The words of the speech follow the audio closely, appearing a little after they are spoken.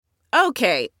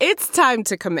Okay, it's time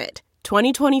to commit.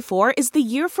 2024 is the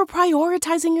year for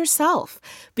prioritizing yourself.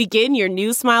 Begin your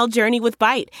new smile journey with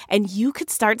Byte, and you could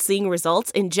start seeing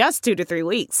results in just 2 to 3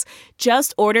 weeks.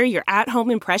 Just order your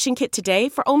at-home impression kit today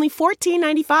for only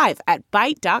 $14.95 at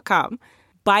Byte.com.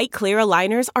 Byte Clear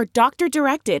aligners are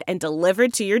doctor-directed and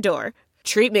delivered to your door.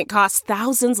 Treatment costs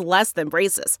thousands less than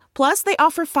braces. Plus, they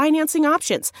offer financing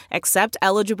options, accept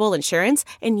eligible insurance,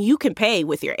 and you can pay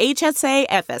with your HSA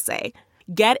FSA.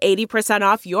 Get 80%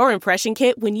 off your impression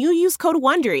kit when you use code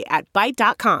WONDERY at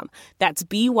Byte.com. That's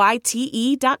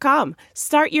BYTE.com.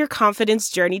 Start your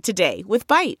confidence journey today with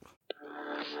Byte.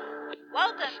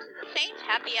 Welcome to the Saints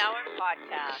Happy Hour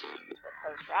podcast with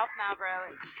host Ralph Malbrough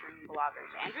and featuring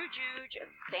bloggers Andrew Juge of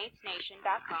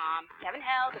SaintsNation.com, Kevin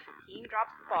Held of The Team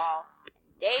Drops the Ball,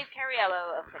 and Dave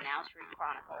Cariello of the Now Street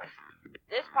Chronicles.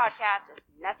 This podcast is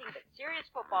nothing but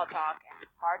serious football talk and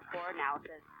hardcore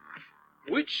analysis.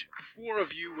 Which four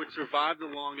of you would survive the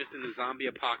longest in the zombie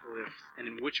apocalypse, and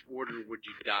in which order would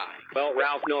you die? Well,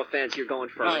 Ralph, no offense, you're going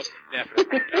first. Oh,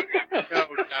 definitely. No.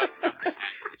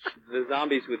 The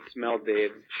zombies would smell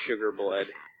Dave's sugar blood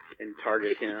and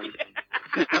target him.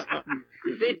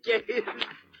 They'd get his... I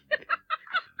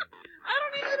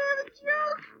don't even have a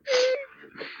joke,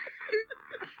 Dave.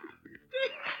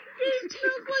 Dave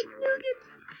smells like nougat.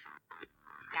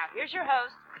 Now here's your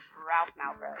host, Ralph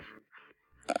Malbrough.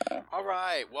 All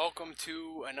right, welcome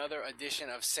to another edition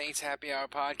of Saints Happy Hour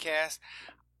podcast.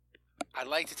 I'd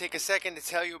like to take a second to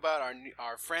tell you about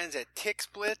our friends at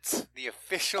TixBlitz, the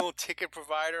official ticket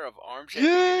provider of Armchair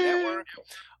Media Network.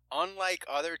 Unlike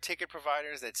other ticket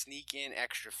providers that sneak in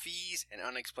extra fees and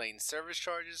unexplained service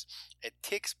charges, at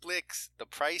TixBlitz, the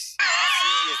price you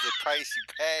see is the price you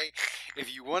pay.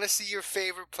 If you want to see your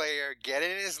favorite player get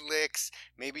in his licks,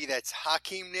 maybe that's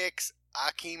Hakeem Nicks,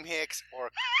 Akeem Hicks,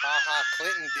 or Haha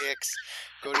Clinton Dix,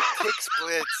 go to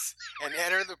TixBlitz and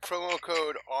enter the promo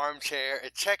code Armchair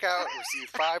at checkout and receive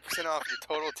 5% off your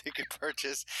total ticket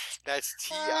purchase. That's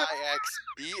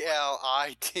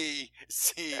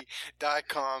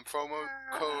TixBlitz.com, promo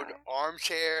code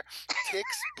Armchair.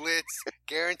 TixBlitz,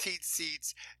 guaranteed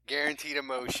seats, guaranteed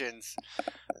emotions.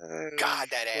 God,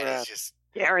 that ad is just...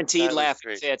 Guaranteed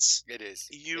laughing fits. It is.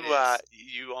 You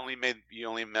only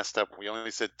messed up. We only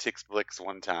said TixBlitz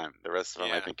one time. The rest of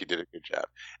them, I think you did a good job.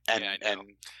 And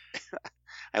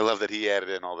I love that he added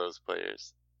in all those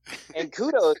players. And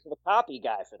kudos to the copy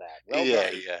guy for that. Well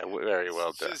done. Very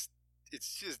well done.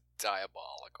 It's just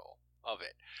diabolical of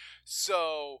it.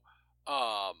 So,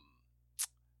 all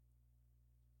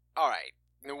right,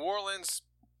 New Orleans,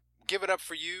 give it up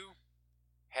for you.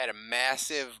 Had a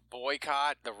massive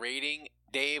boycott. The rating,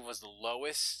 Dave, was the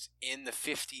lowest in the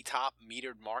 50 top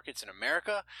metered markets in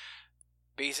America.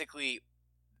 Basically,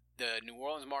 the New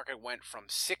Orleans market went from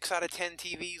 6 out of 10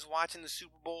 TVs watching the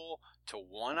Super Bowl to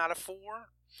 1 out of 4.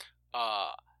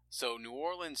 So New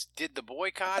Orleans did the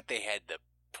boycott. They had the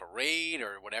parade,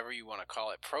 or whatever you want to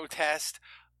call it, protest.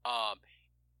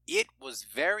 It was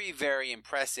very, very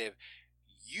impressive.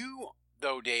 You,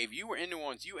 though, Dave, you were in New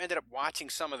Orleans. You ended up watching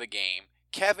some of the game.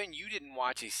 Kevin, you didn't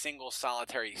watch a single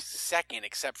solitary second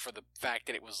except for the fact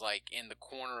that it was like in the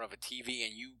corner of a TV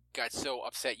and you got so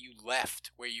upset you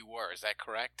left where you were. Is that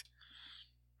correct?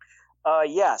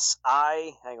 Yes.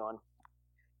 Hang on.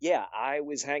 Yeah, I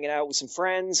was hanging out with some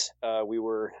friends. We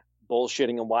were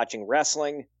bullshitting and watching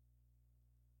wrestling.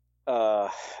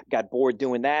 Got bored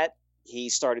doing that. He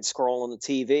started scrolling the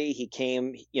TV. He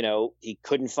came, he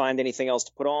couldn't find anything else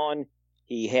to put on.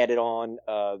 He had it on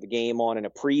the game on in a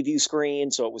preview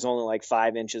screen, so it was only like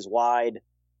 5 inches wide.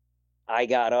 I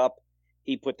got up.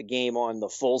 He put the game on the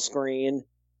full screen,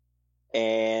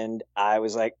 and I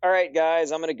was like, all right,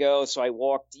 guys, I'm going to go. So I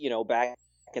walked, back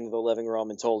into the living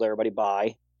room and told everybody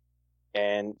bye.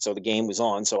 And so the game was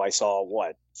on, so I saw,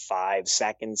 5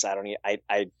 seconds? I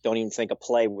don't even think a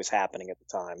play was happening at the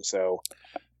time. So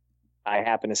I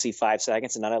happened to see 5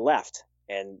 seconds, and then I left.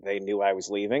 And they knew I was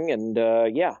leaving, and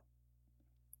yeah.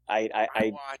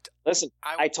 I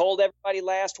told everybody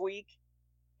last week,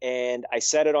 and I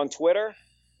said it on Twitter,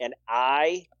 and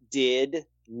I did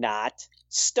not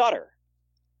stutter.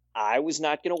 I was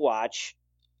not going to watch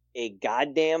a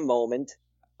goddamn moment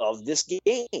of this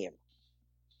game.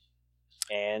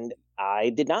 And I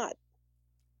did not.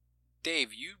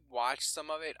 Dave, you watched some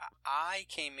of it. I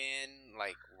came in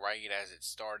like right as it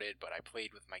started, but I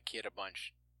played with my kid a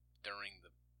bunch during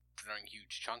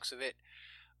huge chunks of it.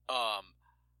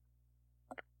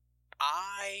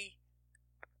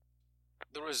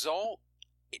 The result,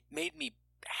 it made me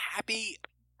happy,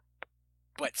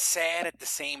 but sad at the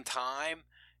same time.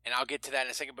 And I'll get to that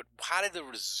in a second. But how did the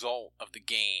result of the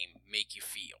game make you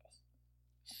feel?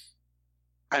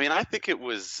 I mean, I think it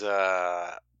was.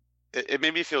 It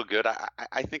made me feel good.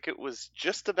 I think it was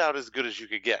just about as good as you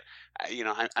could get.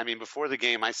 I mean, before the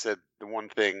game, I said the one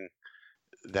thing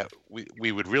that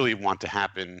we would really want to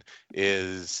happen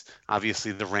is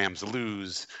obviously the Rams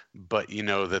lose, but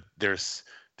that there's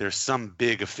some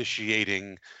big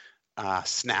officiating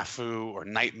snafu or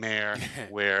nightmare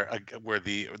where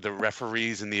the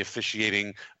referees and the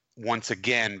officiating once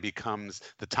again becomes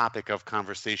the topic of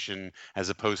conversation as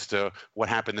opposed to what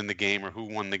happened in the game or who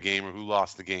won the game or who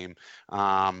lost the game.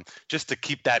 Just to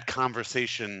keep that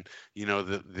conversation,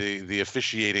 the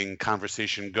officiating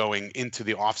conversation going into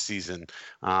the off season.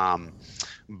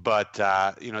 But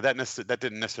that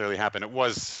didn't necessarily happen. It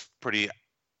was pretty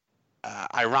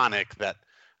ironic that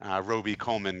Roby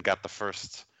Coleman got the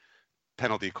first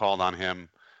penalty called on him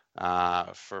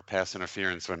for pass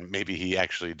interference when maybe he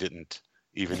actually didn't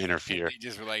even interfere. They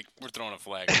just were like, we're throwing a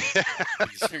flag.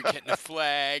 You're getting a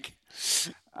flag.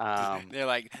 They're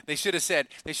like, they should have said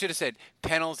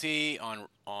penalty on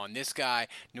this guy.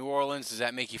 New Orleans, does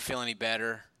that make you feel any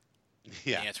better?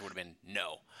 Yeah. The answer would have been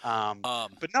no.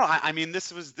 But no, I mean,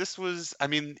 this was. I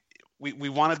mean, we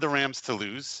wanted the Rams to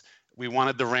lose. We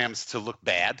wanted the Rams to look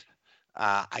bad.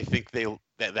 I think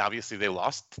that obviously they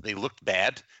lost. They looked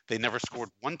bad. They never scored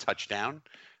one touchdown.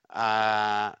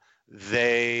 And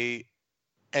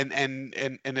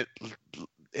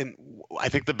I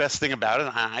think the best thing about it,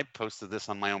 I posted this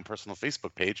on my own personal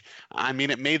Facebook page. I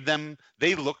mean,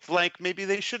 they looked like maybe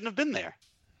they shouldn't have been there.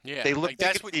 Yeah, they looked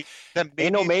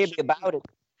maybe about it.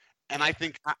 And I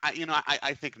think,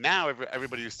 I think now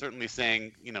everybody is certainly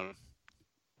saying,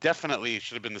 definitely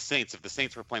should have been the Saints. If the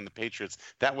Saints were playing the Patriots,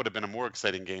 that would have been a more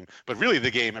exciting game. But really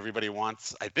the game everybody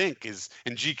wants, I think, is,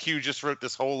 and GQ just wrote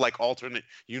this whole alternate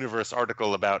universe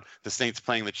article about the Saints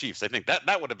playing the Chiefs. I think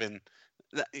that would have been,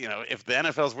 if the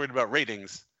NFL's worried about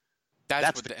ratings,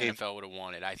 that's what the NFL would have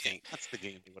wanted, I think. That's the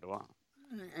game they would have wanted.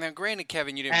 Now, granted,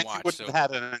 Kevin, you didn't watch. You wouldn't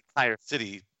have had an entire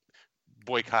city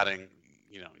boycotting,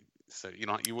 so you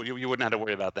wouldn't have to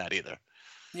worry about that either.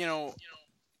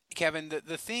 Kevin,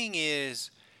 the thing is,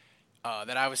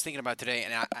 that I was thinking about today,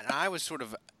 and I was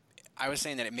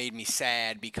saying that it made me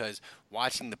sad because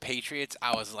watching the Patriots,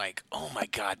 I was like, oh my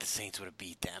God, the Saints would have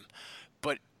beat them.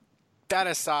 But that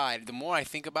aside, the more I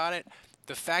think about it,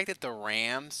 the fact that the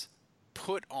Rams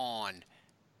put on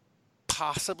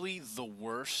possibly the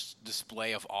worst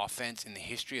display of offense in the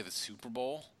history of the Super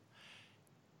Bowl,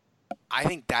 I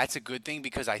think that's a good thing,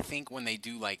 because I think when they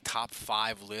do top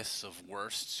 5 lists of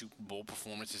worst Super Bowl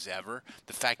performances ever,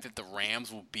 the fact that the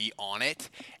Rams will be on it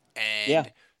and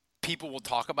people will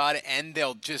talk about it, and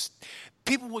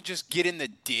people will just get in the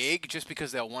dig just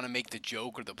because they'll want to make the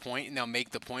joke or the point, and they'll make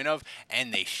the point of,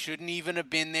 and they shouldn't even have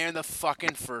been there in the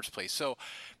fucking first place. So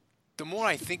the more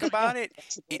I think about it,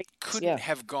 it couldn't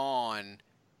have gone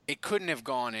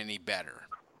any better.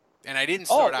 And I didn't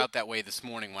start out that way this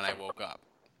morning when I woke up.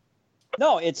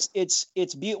 No, it's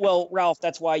well, Ralph,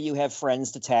 that's why you have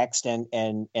friends to text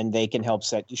and they can help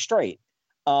set you straight.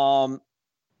 Yeah,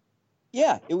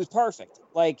 it was perfect.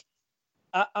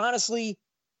 Honestly,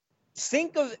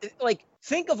 think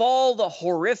of all the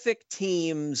horrific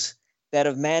teams that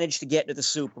have managed to get to the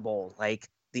Super Bowl, like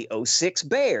the 2006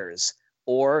 Bears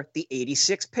or the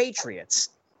 86 Patriots.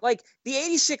 The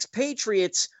 86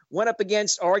 Patriots went up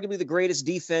against arguably the greatest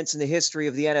defense in the history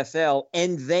of the NFL,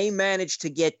 and they managed to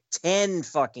get 10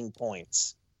 fucking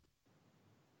points.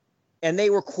 And they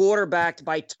were quarterbacked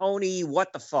by Tony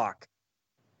what the fuck.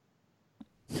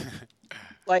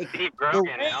 Steve Grogan,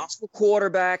 the Rams were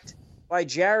quarterbacked by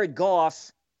Jared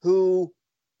Goff, who,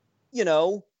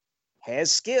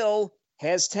 has skill,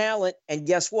 has talent, and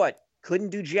guess what? Couldn't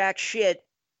do jack shit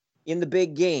in the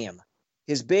big game.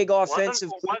 His big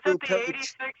offensive wasn't the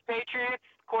 86 Patriots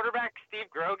quarterback Steve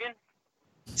Grogan?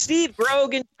 Steve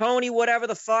Grogan, Tony, whatever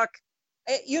the fuck.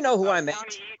 You know who I meant.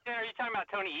 Tony Eason? Are you talking about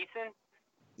Tony Eason?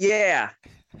 Yeah.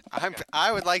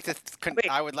 I would like to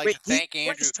thank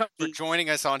Andrew for joining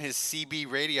us on his CB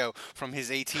radio from his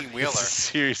 18-wheeler.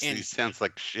 Seriously, sounds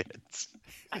like shit.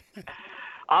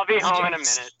 I'll be home in a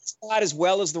minute. Not as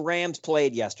well as the Rams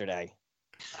played yesterday.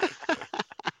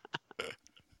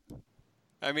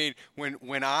 I mean,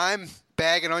 when I'm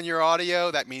bagging on your audio,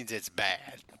 that means it's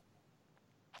bad.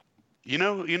 You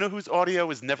know whose audio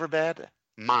is never bad?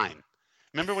 Mine.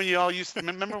 Remember when you all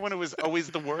remember when it was always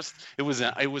the worst? It was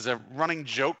a running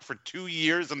joke for 2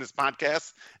 years on this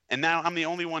podcast, and now I'm the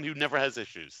only one who never has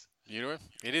issues. It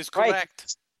is correct.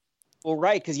 Right. Well,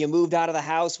 right, because you moved out of the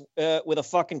house with a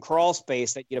fucking crawl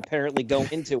space that you'd apparently go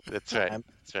into. That's right.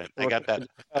 I got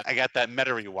that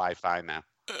Metairie Wi-Fi now.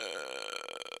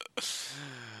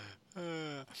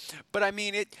 But I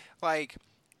mean,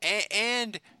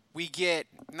 and we get,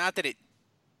 not that it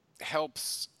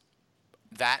helps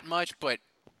that much, but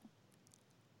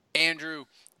Andrew,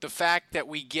 the fact that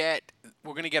we're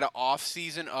going to get an off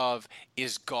season of,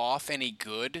 is Goff any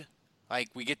good? Like,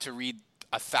 we get to read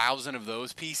 1,000 of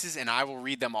those pieces, and I will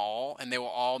read them all, and they will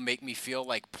all make me feel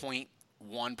like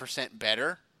 0.1%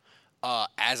 better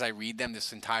as I read them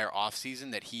this entire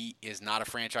offseason, that he is not a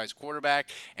franchise quarterback,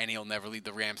 and he'll never lead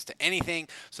the Rams to anything.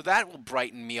 So that will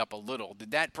brighten me up a little.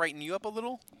 Did that brighten you up a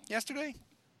little yesterday?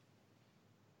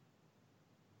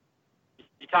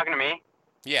 You talking to me?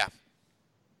 Yeah.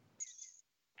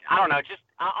 I don't know.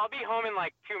 I'll be home in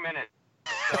like 2 minutes.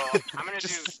 So I'm gonna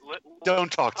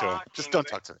don't talk to him. Just don't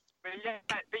talk to him. But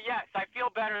yes, I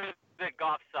feel better that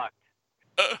Goff sucked.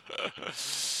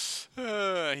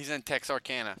 He's in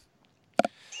Texarkana.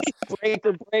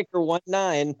 Breaker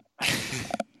 1-9.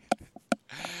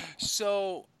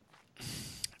 So,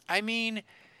 I mean,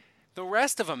 the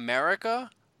rest of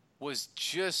America was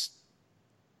just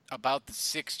about the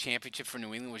 6th championship for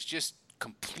New England was just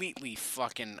completely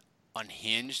fucking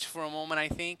unhinged for a moment, I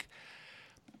think.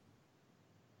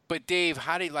 But Dave,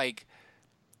 how did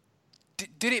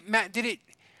did it?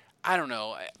 I don't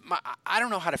know. I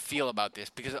don't know how to feel about this,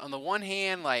 because on the one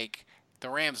hand, like, the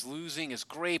Rams losing is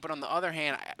great, but on the other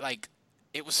hand, like,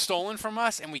 it was stolen from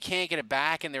us and we can't get it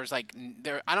back. And there's like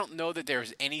I don't know that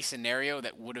there's any scenario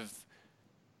that would have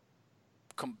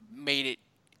made it.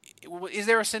 Is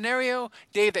there a scenario,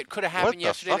 Dave, that could have happened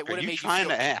yesterday that would have made you feel? What are you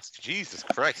trying to ask? Jesus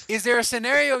Christ! Is there a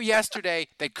scenario yesterday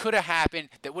that could have happened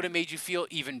that would have made you feel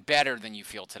even better than you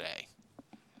feel today?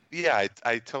 Yeah,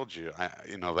 I told you.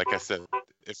 Like I said,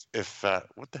 if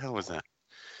what the hell was that?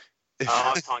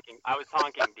 I was honking,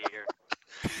 Dieter.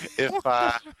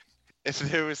 If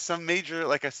there was some major,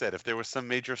 like I said, if there was some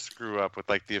major screw up with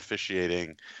like the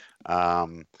officiating,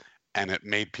 and it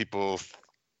made people,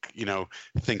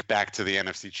 think back to the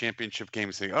NFC Championship game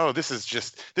and saying, "Oh, this is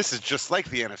just like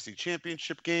the NFC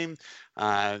Championship game."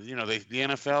 The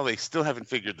NFL, they still haven't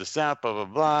figured this out. Blah blah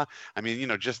blah. I mean,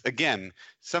 just again,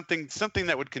 something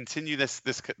that would continue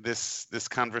this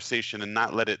conversation and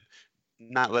not let it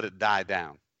die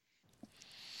down.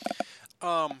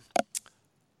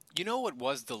 You know what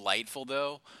was delightful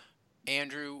though,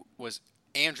 Andrew, was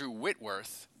Andrew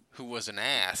Whitworth, who was an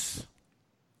ass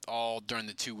all during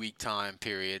the 2-week time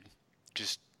period,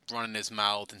 just running his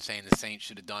mouth and saying the Saints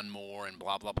should have done more and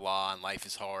blah blah blah, and life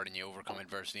is hard and you overcome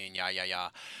adversity and yah.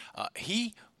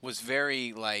 He was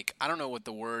very, like, I don't know what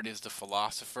the word is, the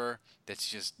philosopher that's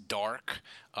just dark.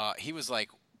 He was like,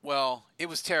 well, it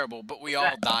was terrible, but we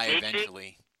all die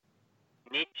eventually.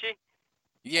 Nietzsche?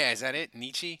 Yeah, is that it?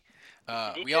 Nietzsche?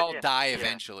 We all die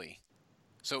eventually.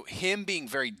 So him being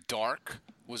very dark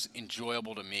was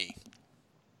enjoyable to me.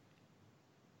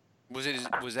 Was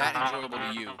that enjoyable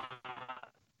to you?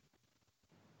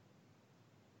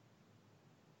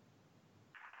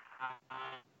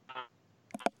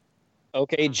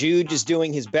 Okay, Jude is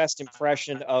doing his best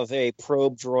impression of a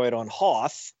probe droid on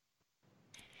Hoth.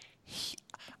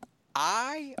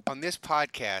 I, on this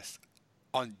podcast,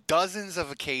 on dozens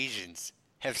of occasions,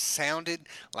 have sounded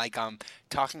like I'm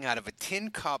talking out of a tin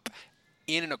cup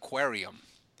in an aquarium.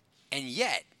 And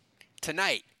yet,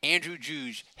 tonight, Andrew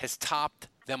Juge has topped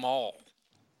them all.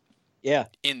 Yeah.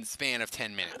 In the span of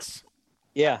 10 minutes.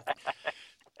 Yeah.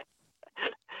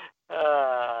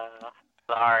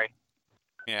 Sorry.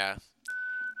 Yeah.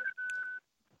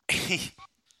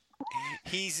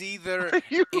 He's either Are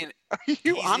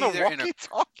you on a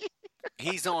walkie-talkie?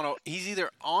 He's either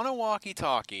on a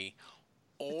walkie-talkie,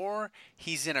 or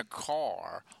he's in a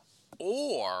car,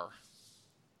 or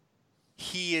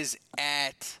he is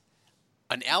at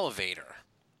an elevator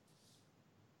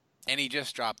and he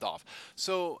just dropped off.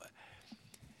 So,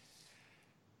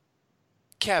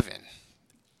 Kevin.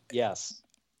 Yes.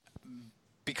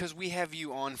 Because we have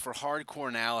you on for hardcore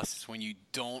analysis when you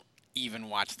don't even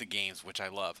watch the games, which I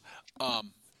love.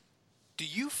 Do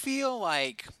you feel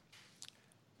like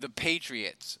the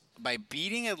Patriots, by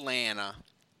beating Atlanta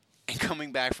and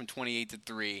coming back from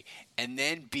 28-3 and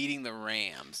then beating the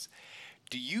Rams,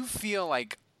 do you feel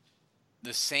like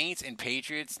the Saints and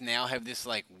Patriots now have this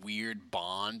like weird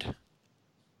bond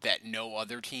that no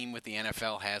other team with the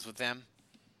NFL has with them?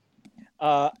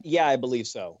 Yeah, I believe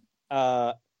so.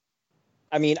 I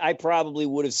mean, I probably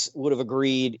would have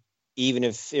agreed even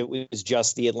if it was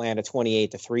just the Atlanta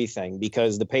 28-3 thing,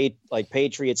 because the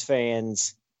Patriots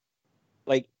fans,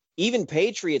 like even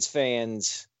Patriots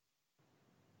fans,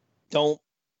 don't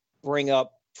bring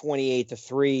up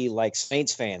 28-3 like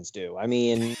Saints fans do. I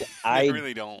mean, I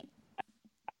really don't.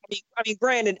 I mean,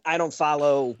 granted, I don't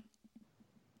follow.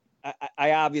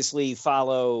 I obviously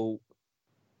follow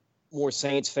more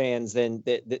Saints fans than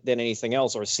anything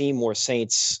else, or see more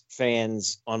Saints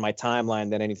fans on my timeline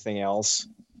than anything else.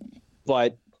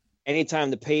 But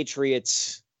anytime the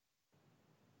Patriots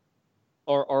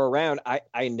are around,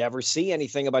 I never see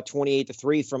anything about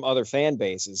 28-3 from other fan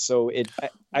bases. So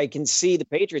I can see the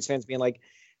Patriots fans being like,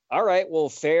 all right, well,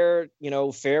 fair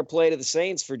play to the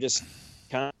Saints for just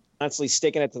constantly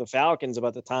sticking it to the Falcons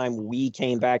about the time we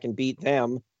came back and beat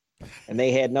them, and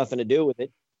they had nothing to do with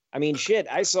it. I mean, shit,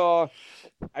 I saw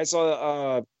I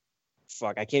can't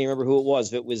even remember who it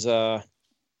was. If it was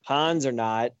Hans or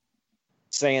not,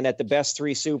 saying that the best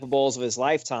 3 Super Bowls of his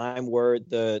lifetime were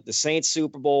the Saints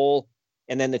Super Bowl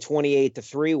and then the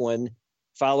 28-3 one,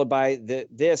 followed by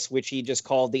this, which he just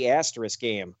called the asterisk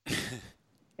game.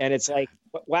 And it's like,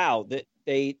 wow,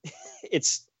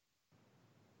 it's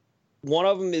one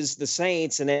of them is the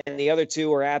Saints, and then the other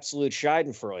 2 are absolute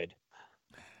Schadenfreude.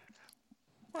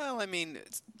 Well, I mean,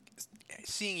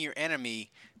 seeing your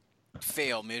enemy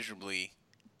fail miserably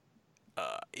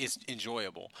is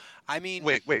enjoyable. I mean,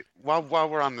 wait. While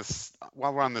we're on this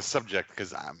subject,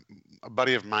 because a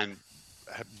buddy of mine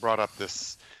had brought up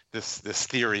this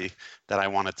theory that I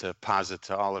wanted to posit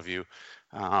to all of you.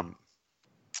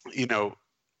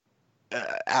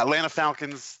 Atlanta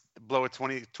Falcons blow a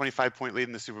 25-point lead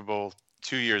in the Super Bowl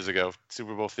 2 years ago,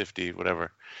 Super Bowl 50,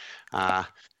 whatever.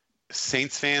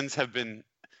 Saints fans have been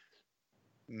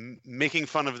making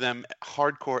fun of them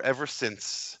hardcore ever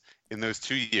since. In those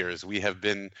 2 years, we have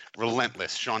been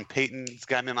relentless. Sean Payton's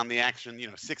gotten in on the action,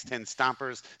 6'10"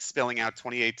 stompers, spelling out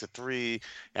 28-3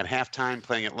 at halftime,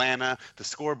 playing Atlanta. The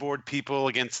scoreboard people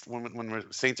against when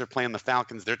Saints are playing the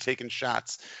Falcons, they're taking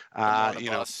shots.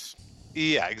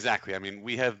 Yeah, exactly. I mean,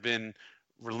 we have been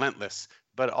relentless.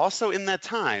 But also in that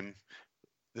time,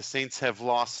 the Saints have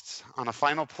lost on a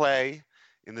final play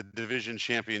in the division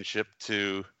championship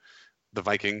to the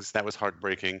Vikings. That was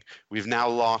heartbreaking. We've now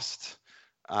lost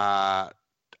on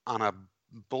a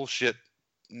bullshit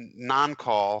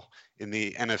non-call in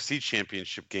the NFC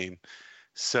Championship game.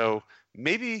 So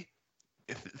maybe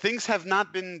things have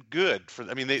not been good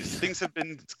things have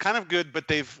been kind of good, but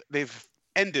they've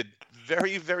ended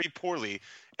very, very poorly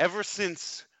ever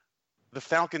since the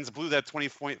Falcons blew that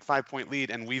 25-point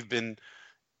lead, and we've been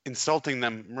insulting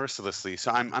them mercilessly.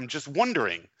 So I'm just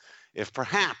wondering if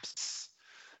perhaps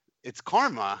it's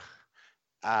karma.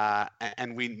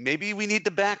 And we need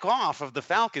to back off of the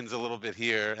Falcons a little bit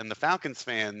here, and the Falcons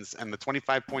fans, and the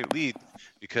 25-point lead,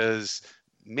 because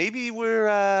maybe we're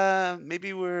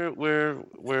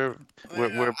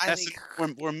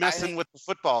messing with the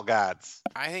football gods.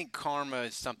 I think karma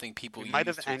is something people use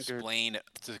to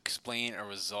explain a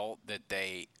result that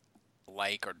they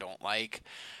like or don't like.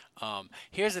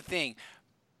 Here's the thing: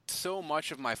 so much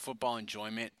of my football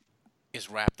enjoyment is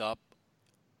wrapped up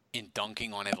in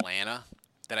dunking on Atlanta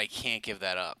that I can't give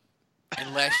that up.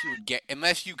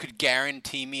 Unless you could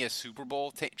guarantee me a Super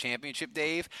Bowl championship,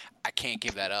 Dave, I can't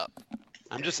give that up.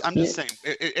 I'm just saying,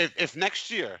 if next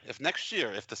year, if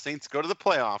the Saints go to the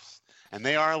playoffs and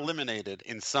they are eliminated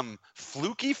in some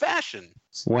fluky fashion,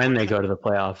 when they go to the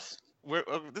playoffs,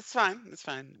 that's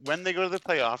fine. When they go to the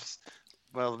playoffs,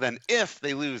 well, then if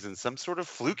they lose in some sort of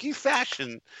fluky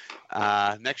fashion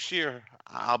next year,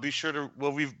 I'll be sure to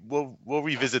we'll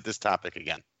revisit this topic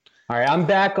again. All right, I'm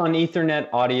back on Ethernet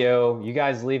audio. You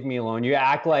guys leave me alone. You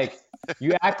act like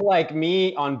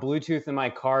me on Bluetooth in my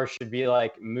car should be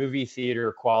like movie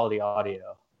theater quality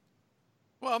audio.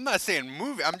 Well, I'm not saying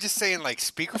movie. I'm just saying like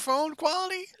speakerphone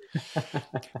quality.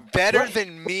 Better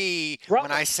than me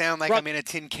when I sound like I'm in a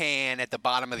tin can at the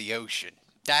bottom of the ocean.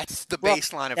 That's the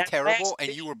baseline of terrible,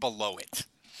 and you were below it.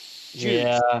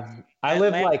 Yeah, I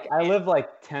live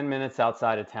like 10 minutes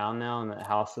outside of town now in the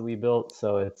house that we built,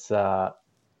 so it's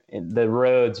the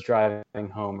roads driving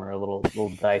home are a little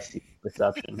dicey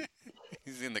reception.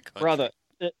 He's in the country. Brother,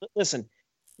 listen,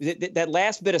 that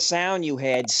last bit of sound you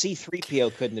had,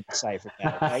 C-3PO couldn't have deciphered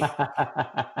that,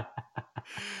 right?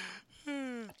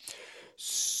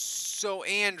 So,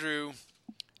 Andrew...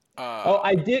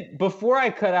 I did, before I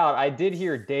cut out, I did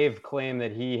hear Dave claim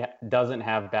that he doesn't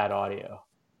have bad audio.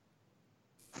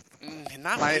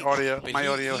 My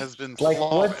audio has been like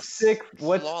flawless.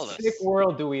 What sick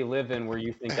world do we live in where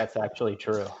you think that's actually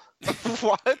true?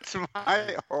 What?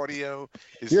 My audio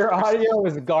is... Your audio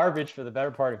was garbage for the better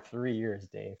part of 3 years,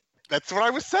 Dave. That's what I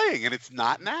was saying, and it's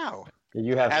not now.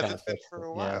 You have it hasn't been for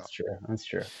a while. Yeah, that's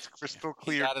true. It's crystal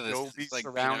clear. Dolby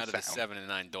surround sound. Of the 7 and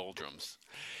 9 doldrums.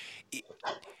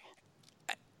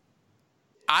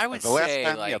 I would say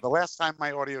the last time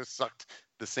my audio sucked,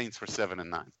 the Saints were 7 and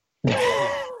 9.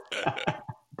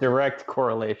 Direct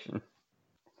correlation.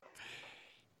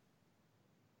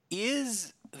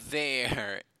 Is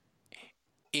there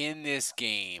in this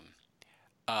game,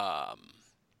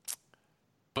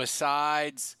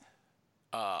 besides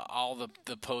all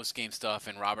the post game stuff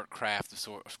and Robert Kraft,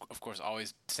 of course,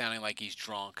 always sounding like he's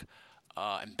drunk,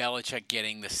 and Belichick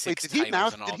getting the six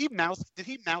titles and all. Did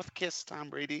he mouth kiss Tom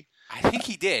Brady? I think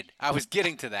he did. I was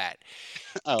getting to that.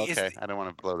 Oh, okay. I don't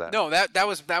want to blow that. No, that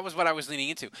was what I was leaning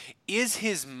into. Is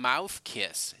his mouth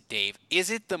kiss, Dave?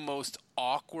 Is it the most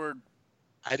awkward?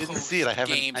 I didn't see it. I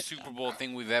haven't. Game Super Bowl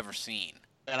thing we've ever seen.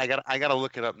 And I gotta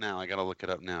look it up now.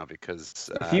 Because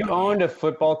if you owned a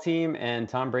football team and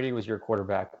Tom Brady was your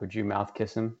quarterback, would you mouth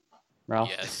kiss him, Ralph?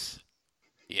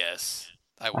 Yes,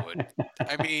 I would.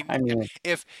 I mean,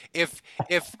 if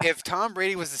Tom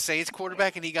Brady was the Saints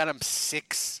quarterback and he got him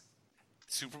 6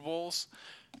 Super Bowls,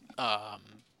 I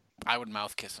would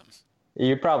mouth kiss him.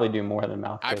 You'd probably do more than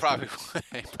mouth kiss. I probably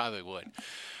would.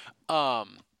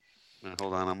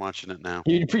 Hold on, I'm watching it now.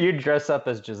 You'd dress up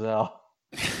as Giselle.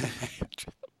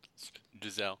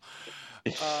 Giselle.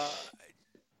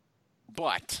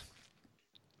 But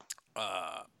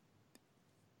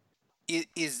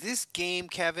is this game,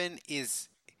 Kevin,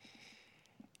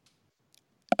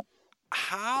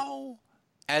 how,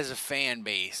 as a fan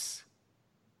base,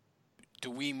 do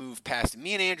we move past it?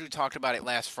 Me and Andrew talked about it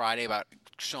last Friday about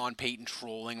Sean Payton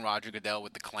trolling Roger Goodell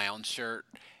with the clown shirt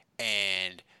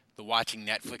and the watching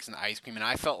Netflix and the ice cream. And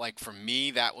I felt like for me,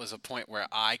 that was a point where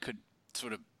I could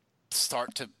sort of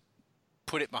start to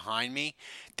put it behind me.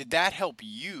 Did that help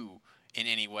you in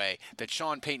any way that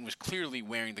Sean Payton was clearly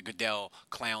wearing the Goodell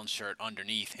clown shirt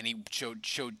underneath and he showed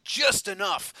just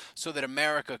enough so that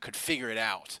America could figure it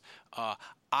out?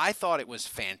 I thought it was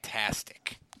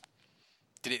fantastic.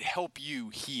 Did it help you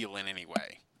heal in any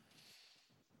way?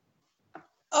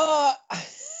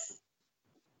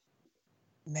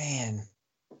 Man,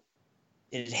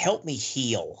 did it help me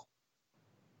heal?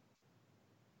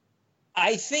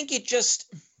 I think it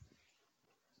just,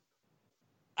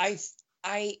 I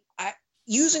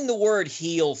using the word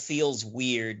heal feels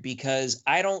weird because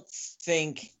I don't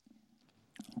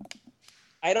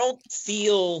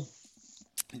feel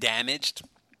damaged.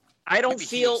 I don't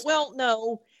feel, well,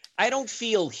 no, I don't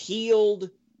feel healed.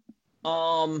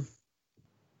 I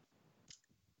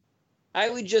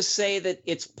would just say that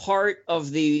it's just part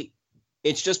of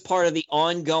the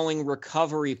ongoing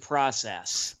recovery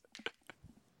process.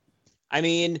 I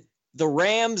mean, the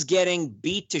Rams getting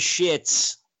beat to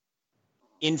shits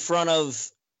in front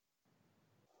of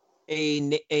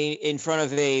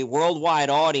a worldwide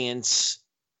audience.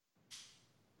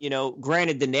 You know,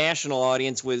 granted, the national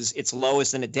audience was its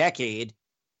lowest in a decade,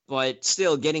 but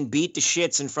still getting beat to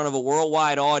shits in front of a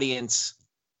worldwide audience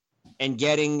and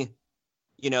getting,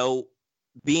 you know,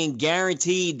 being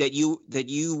guaranteed that you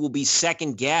will be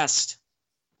second guessed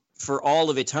for all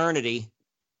of eternity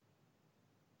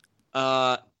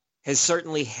has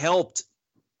certainly helped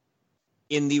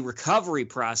in the recovery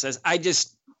process. I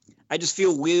just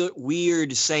feel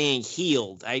weird saying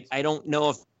healed. I don't know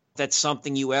if that's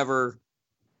something you ever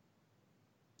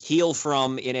heal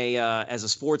from in as a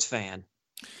sports fan.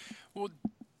 Well,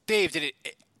 Dave, did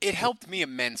it helped me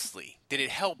immensely. Did it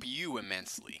help you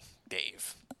immensely,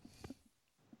 Dave?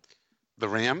 The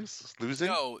Rams losing?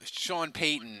 No, Sean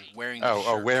Payton wearing the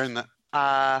shirt. Wearing the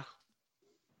I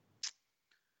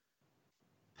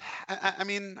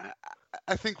mean,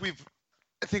 I think we've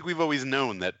always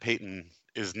known that Peyton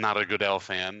is not a Goodell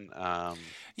fan.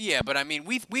 Yeah, but I mean,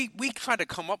 we tried to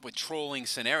come up with trolling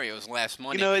scenarios last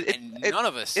Monday, and none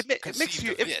of us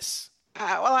conceived of this.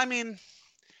 Well, I mean,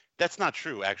 that's not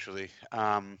true, actually.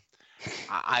 I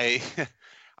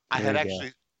had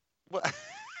actually. Well,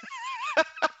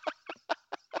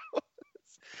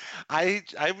 I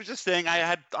was just saying I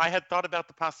had thought about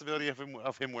the possibility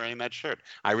of him wearing that shirt.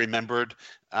 I remembered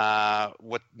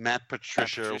what Matt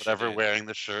Patricia or whatever did. Wearing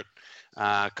the shirt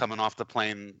coming off the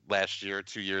plane last year,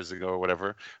 2 years ago or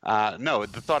whatever. No,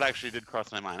 the thought actually did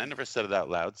cross my mind. I never said it out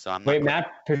loud, so I'm. Wait,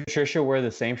 Matt Patricia wear the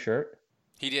same shirt?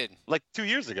 He did. Like 2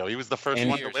 years ago, he was the first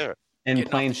one to wear it. In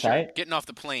plain sight? Getting off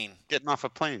the plane. Getting off a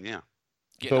plane, yeah.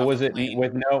 So was it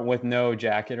with no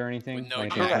jacket or anything? With no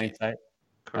jacket. Plain sight?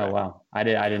 Correct. Oh wow, I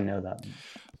didn't know that.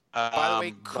 By the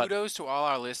way, kudos to all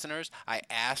our listeners. I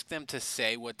asked them to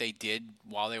say what they did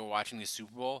while they were watching the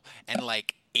Super Bowl, and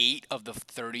like 8 of the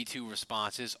 32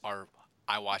 responses are,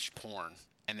 "I watched porn,"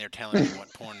 and they're telling me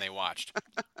what porn they watched.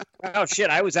 Oh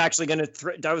shit! I was actually gonna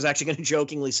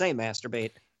jokingly say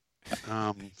masturbate.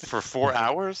 For 4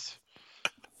 hours.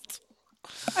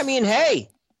 I mean, hey.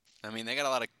 I mean, they got a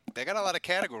lot of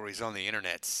categories on the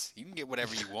internet. You can get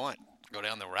whatever you want. Go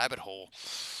down the rabbit hole.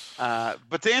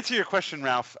 But to answer your question,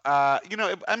 Ralph,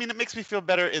 it makes me feel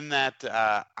better in that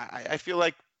I feel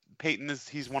like Peyton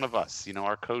he's one of us.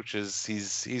 Our coach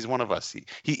he's one of us.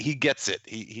 He gets it.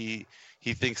 He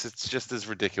thinks it's just as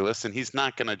ridiculous, and he's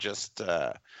not going to just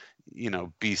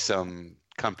be some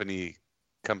company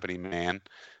man.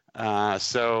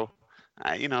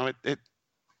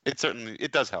 It certainly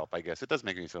does help. I guess it does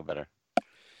make me feel better.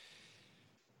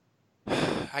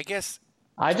 I guess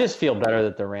I just feel better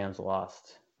that the Rams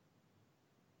lost.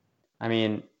 I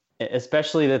mean,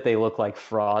 especially that they look like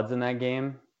frauds in that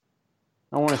game.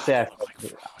 I don't want to say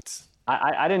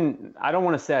I don't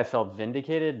want to say I felt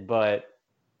vindicated, but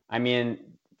I mean,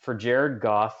 for Jared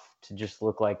Goff to just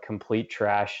look like complete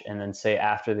trash and then say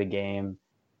after the game,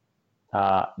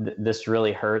 this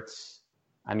really hurts.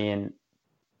 I mean,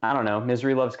 I don't know.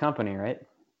 Misery loves company, right?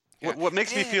 What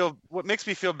makes me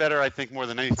feel better, I think, more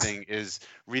than anything, is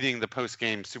reading the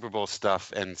post-game Super Bowl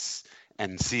stuff and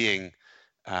seeing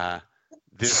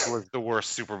this was the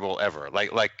worst Super Bowl ever.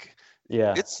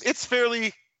 Yeah, it's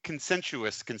fairly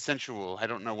consensual. I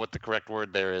don't know what the correct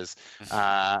word there is,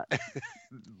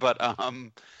 but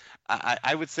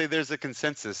I would say there's a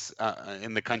consensus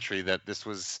in the country that this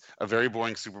was a very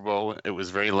boring Super Bowl. It was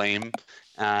very lame,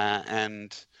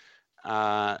 and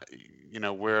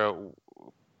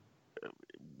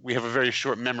we have a very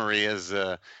short memory as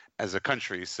a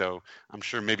country. So I'm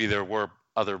sure maybe there were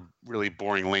other really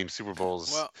boring, lame Super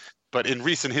Bowls. But in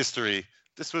recent history,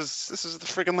 this is the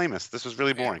friggin' lamest. This was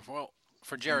really boring. Yeah, well,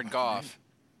 for Jared Goff,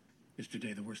 is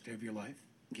today the worst day of your life?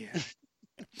 Yeah.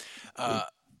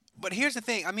 But here's the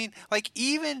thing. I mean,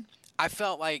 even I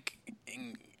felt like,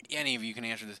 and any of you can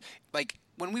answer this,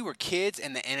 when we were kids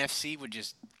and the NFC would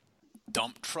just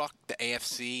dump truck the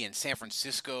AFC and San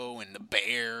Francisco and the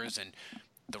Bears and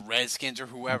the Redskins or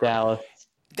whoever.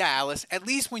 Dallas. At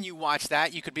least when you watch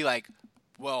that, you could be like,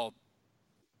 well,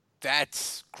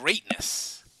 that's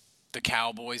greatness. The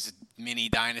Cowboys mini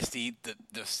dynasty,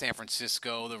 the San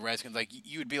Francisco, the Redskins.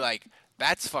 You would be like,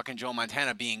 that's fucking Joe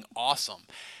Montana being awesome.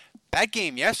 That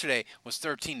game yesterday was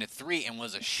 13-3 and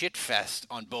was a shit fest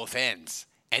on both ends.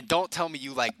 And don't tell me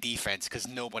you like defense, because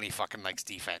nobody fucking likes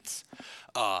defense.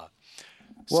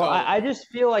 I just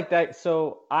feel like that.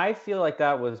 So I feel like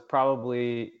that was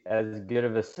probably as good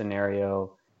of a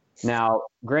scenario. Now,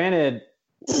 granted,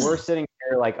 we're sitting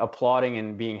here applauding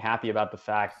and being happy about the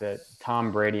fact that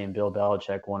Tom Brady and Bill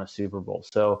Belichick won a Super Bowl.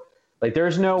 So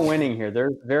there's no winning here.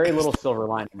 There's very little silver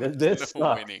lining. This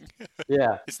no winning.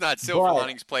 Yeah. It's not silver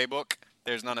linings playbook.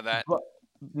 There's none of that. But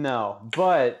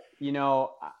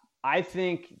I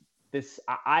think this.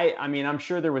 I mean, I'm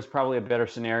sure there was probably a better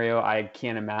scenario. I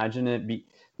can't imagine it.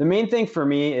 The main thing for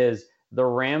me is the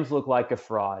Rams look like a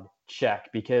fraud.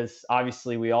 Check, because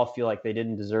obviously we all feel like they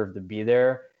didn't deserve to be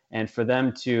there, and for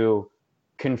them to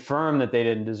confirm that they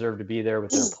didn't deserve to be there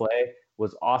with their play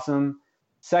was awesome.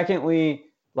 Secondly,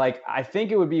 I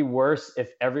think it would be worse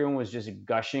if everyone was just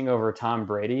gushing over Tom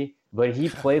Brady, but he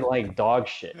played like dog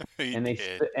shit, and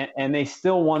they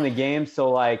still won the game.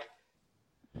 So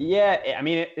yeah, I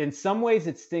mean, in some ways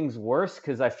it stings worse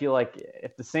because I feel like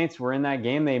if the Saints were in that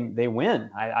game, they win.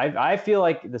 I feel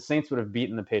like the Saints would have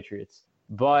beaten the Patriots,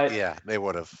 but yeah, they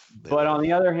would have. But on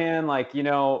the other hand,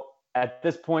 at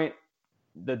this point,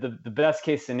 the best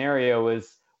case scenario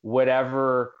is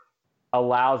whatever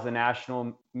allows the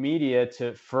national media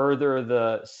to further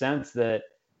the sense that,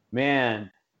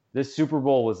 man, this Super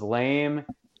Bowl was lame.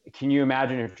 Can you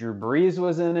imagine if Drew Brees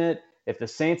was in it? If the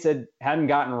Saints hadn't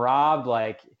gotten robbed,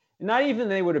 not even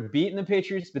they would have beaten the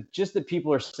Patriots, but just that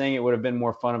people are saying it would have been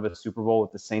more fun of a Super Bowl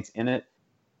with the Saints in it.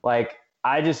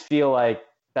 I just feel like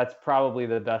that's probably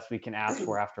the best we can ask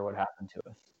for after what happened to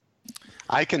us.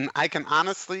 I can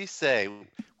honestly say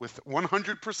with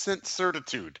 100%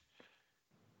 certitude,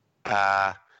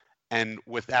 and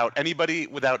without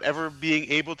ever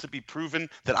being able to be proven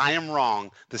that I am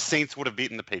wrong, the Saints would have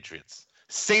beaten the Patriots.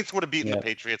 Saints would have beaten the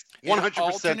Patriots.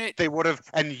 100% they would have,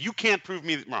 and you can't prove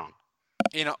me wrong.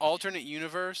 In an alternate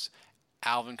universe,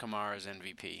 Alvin Kamara is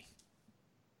MVP.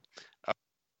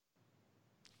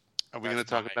 Are we going to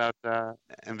talk about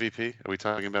MVP? Are we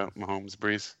talking about Mahomes,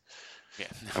 Brees? Yeah.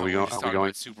 Are we going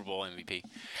about Super Bowl MVP?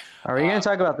 Are we going to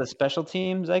talk about the special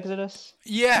teams exodus?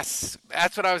 Yes,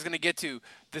 that's what I was going to get to.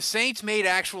 The Saints made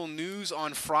actual news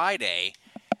on Friday.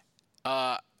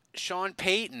 Sean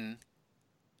Payton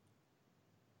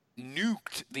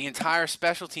nuked the entire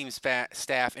special team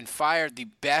staff and fired the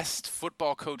best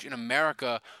football coach in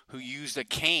America who used a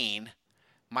cane,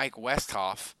 Mike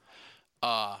Westhoff.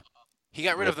 He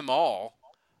got rid of them all.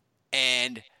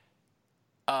 And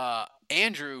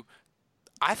Andrew,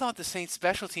 I thought the Saints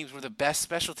special teams were the best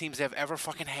special teams they've ever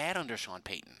fucking had under Sean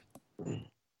Payton.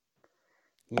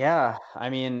 Yeah, I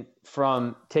mean,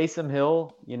 from Taysom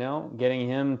Hill, getting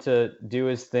him to do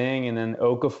his thing, and then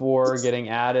Okafor getting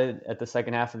added at the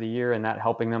second half of the year, and that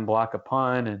helping them block a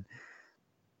punt, and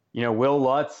Will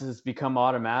Lutz has become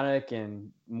automatic, and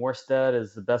Morstead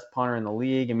is the best punter in the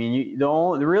league. I mean, the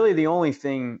only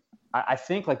thing I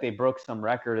think, like, they broke some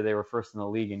record, or they were first in the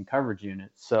league in coverage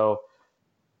units. So,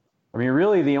 I mean,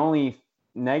 really, the only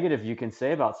negative you can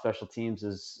say about special teams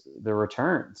is the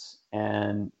returns,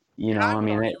 and I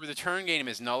mean, the return game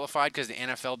is nullified because the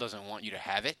NFL doesn't want you to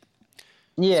have it.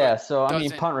 Yeah, so I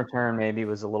mean, punt return maybe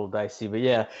was a little dicey, but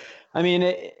yeah, I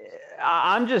mean,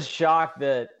 I'm just shocked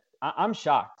that I'm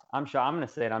shocked. I'm going to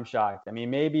say it. I'm shocked. I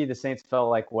mean, maybe the Saints felt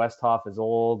like Westhoff is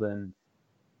old, and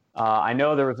I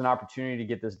know there was an opportunity to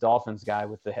get this Dolphins guy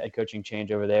with the head coaching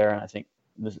change over there, and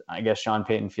I guess Sean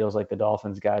Payton feels like the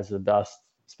Dolphins guy's the best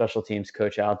special teams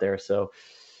coach out there, so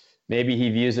maybe he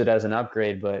views it as an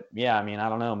upgrade. But yeah, I mean, I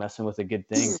don't know. Messing with a good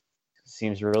thing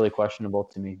seems really questionable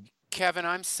to me. Kevin,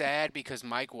 I'm sad because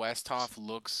Mike Westhoff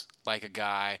looks like a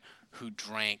guy who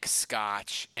drank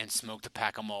scotch and smoked a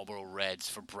pack of Marlboro Reds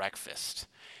for breakfast,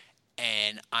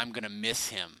 and I'm going to miss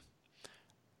him.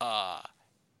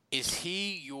 Is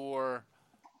he your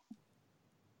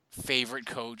favorite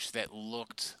coach that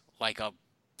looked like a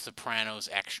Sopranos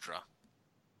extra?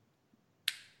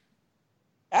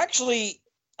 Actually,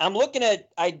 I'm looking at.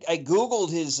 I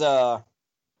googled his. I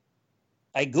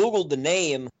googled the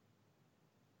name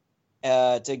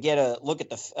to get a look at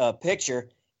the picture.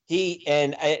 This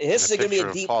is going to be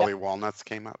a deep. Paulie Walnuts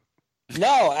came up.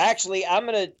 No, actually,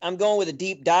 I'm going with a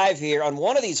deep dive here on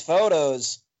one of these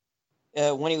photos.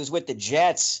 When he was with the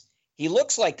Jets, he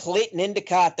looks like Clinton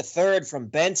Endicott III from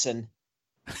Benson.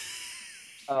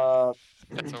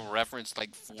 That's a reference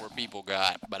like 4 people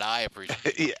got, but I appreciate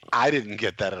it. Yeah, I didn't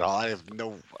get that at all. I have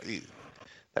no.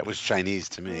 That was Chinese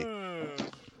to me.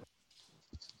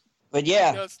 But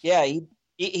yeah,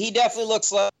 he definitely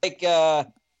looks like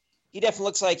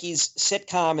he's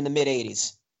sitcom in the mid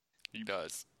 '80s. He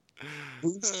does.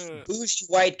 Bougie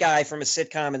white guy from a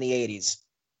sitcom in the '80s.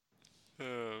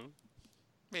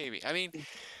 Maybe. I mean,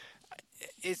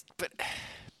 but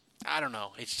I don't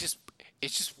know. It's just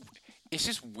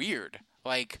weird.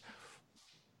 Like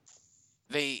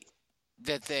they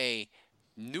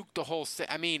nuked the whole thing.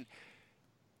 I mean,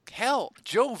 hell,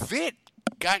 Joe Vitt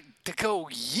got to go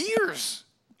years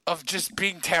of just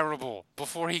being terrible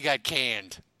before he got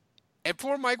canned. And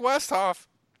poor Mike Westhoff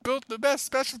built the best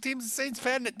special teams the Saints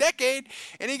have had in a decade,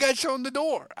 and he got shown the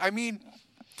door. I mean,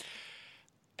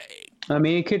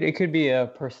 it could be a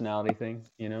personality thing,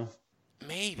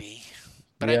 Maybe,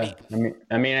 but yeah.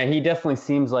 I mean, he definitely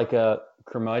seems like a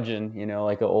curmudgeon,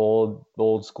 like an old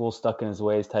school, stuck in his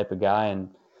ways type of guy. And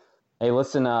hey,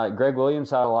 listen, Greg Williams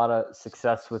had a lot of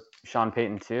success with Sean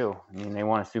Payton too. I mean, they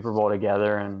won a Super Bowl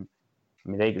together, and I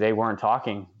mean, they weren't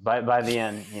talking by the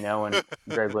end, when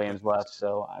Greg Williams left.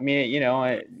 So I mean,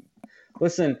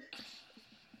 listen,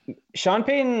 Sean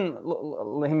Payton,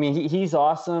 I mean, he's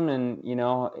awesome, and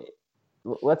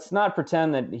let's not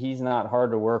pretend that he's not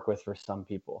hard to work with for some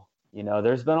people.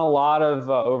 There's been a lot of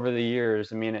over the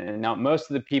years. I mean, and now most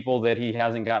of the people that he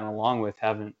hasn't gotten along with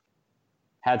haven't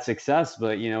had success.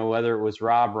 But whether it was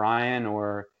Rob Ryan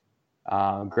or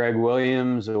Greg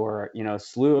Williams or a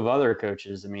slew of other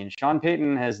coaches, I mean, Sean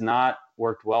Payton has not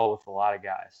worked well with a lot of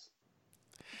guys.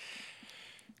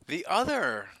 The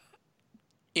other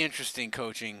interesting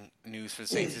coaching news for the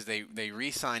Saints is they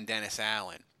re-signed Dennis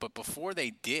Allen, but before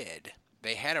they did,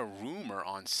 they had a rumor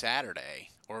on Saturday,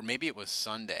 or maybe it was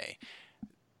Sunday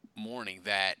morning,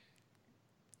 that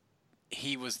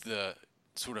he was the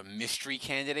sort of mystery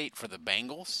candidate for the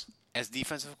Bengals as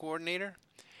defensive coordinator.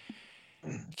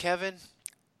 Kevin,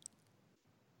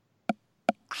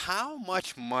 how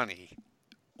much money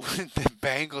would the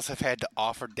Bengals have had to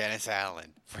offer Dennis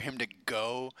Allen for him to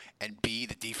go and be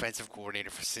the defensive coordinator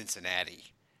for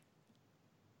Cincinnati?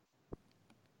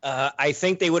 I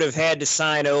think they would have had to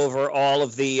sign over all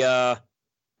of the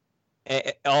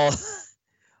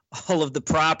all of the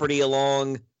property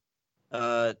along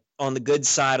on the good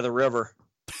side of the river.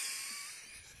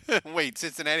 Wait,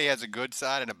 Cincinnati has a good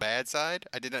side and a bad side?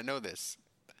 I did not know this.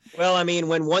 Well, I mean,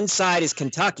 when one side is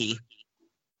Kentucky.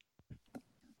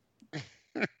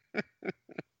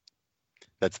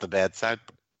 That's the bad side?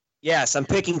 Yes, I'm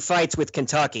picking fights with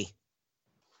Kentucky.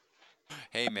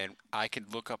 Hey, man, I can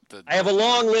look up the... I have a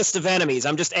long list of enemies.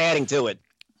 I'm just adding to it.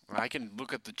 I can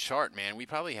look at the chart, man. We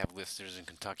probably have listeners in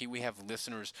Kentucky. We have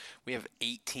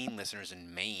 18 listeners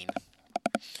in Maine.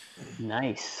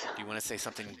 Nice. Do you want to say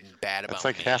something bad about That's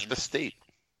like Maine? half the state.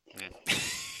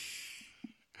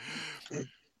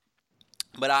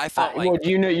 But I felt like well,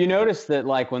 you noticed that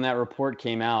like when that report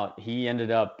came out, he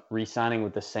ended up re-signing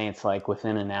with the Saints like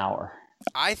within an hour.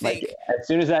 I think Like as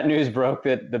soon as that news broke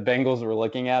that the Bengals were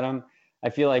looking at him, I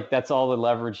feel like that's all the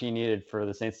leverage he needed for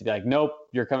the Saints to be like, nope,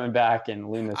 you're coming back, and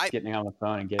Loomis getting on the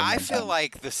phone and getting. I it feel done.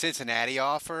 like the Cincinnati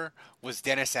offer was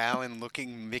Dennis Allen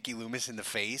looking Mickey Loomis in the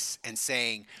face and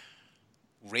saying,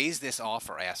 "Raise this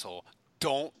offer, asshole.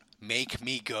 Don't make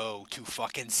me go to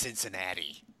fucking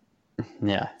Cincinnati.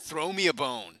 Yeah. Throw me a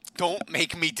bone. Don't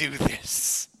make me do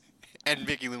this." And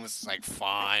Mickey Loomis is like,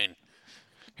 "Fine.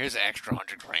 Here's an extra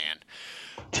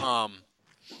 $100,000."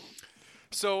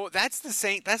 So that's the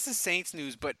Saints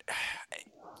news, but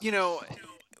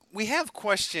we have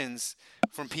questions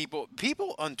from people.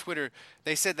 People on Twitter,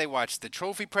 they said they watched the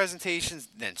trophy presentations,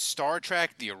 then Star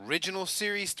Trek, the original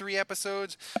series 3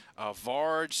 episodes.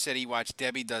 Varge said he watched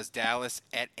Debbie Does Dallas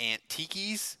at Aunt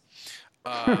Tiki's.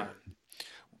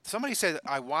 Somebody said,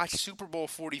 I watched Super Bowl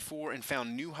 44 and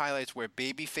found new highlights where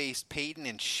babyface Peyton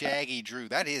and Shaggy Drew.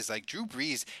 That is, like, Drew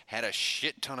Brees had a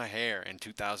shit ton of hair in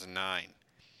 2009.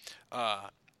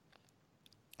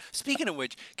 Speaking of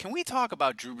which, can we talk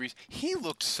about Drew Brees? He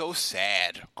looked so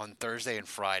sad on Thursday and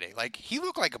Friday. Like, he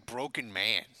looked like a broken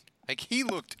man. Like, he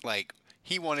looked like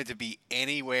he wanted to be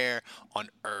anywhere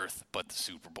on earth but the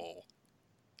Super Bowl.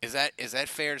 Is that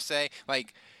fair to say?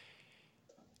 Like,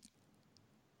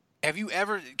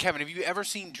 Kevin, have you ever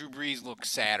seen Drew Brees look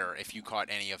sadder if you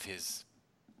caught any of his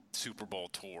Super Bowl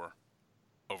tour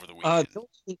over the weekend?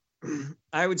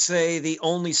 I would say the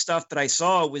only stuff that I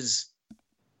saw was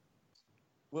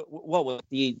what was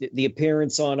the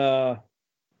appearance on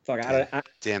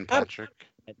Dan Patrick.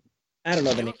 I don't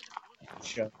know the name of the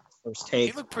show. First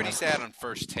Take. He looked pretty sad on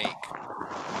First Take.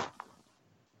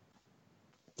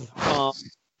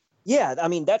 Yeah, I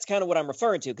mean that's kind of what I'm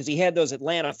referring to because he had those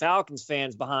Atlanta Falcons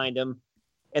fans behind him,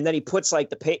 and then he puts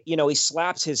like he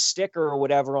slaps his sticker or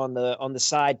whatever on the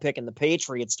side picking the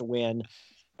Patriots to win.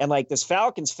 And like this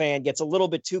Falcons fan gets a little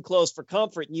bit too close for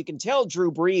comfort, and you can tell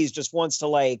Drew Brees just wants to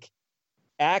like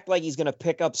act like he's going to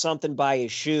pick up something by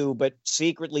his shoe, but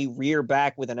secretly rear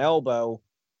back with an elbow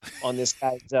on this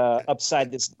guy's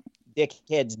upside this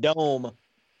dickhead's dome,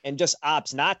 and just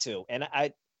opts not to. And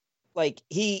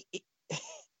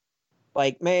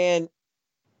man,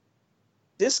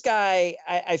 this guy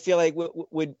I feel like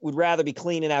would rather be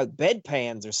cleaning out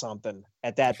bedpans or something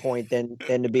at that point than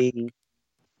to be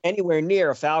anywhere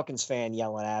near a Falcons fan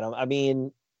yelling at him. I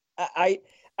mean, I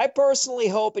personally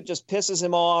hope it just pisses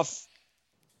him off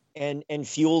and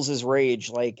fuels his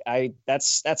rage. Like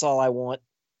that's all I want.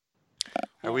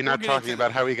 Are we not talking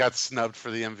about how he got snubbed for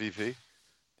the MVP?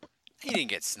 He didn't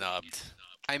get snubbed.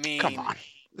 I mean, come on,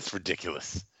 it's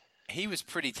ridiculous. He was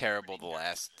pretty terrible the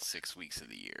last 6 weeks of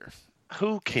the year.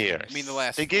 Who cares? I mean,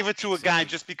 they gave it to a guy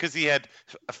just because he had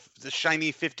the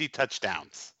shiny 50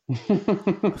 touchdowns.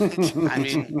 I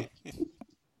mean,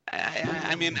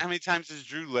 how many times has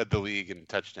Drew led the league in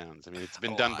touchdowns? I mean, it's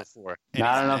been done before.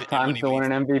 Not enough times to win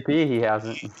an MVP. He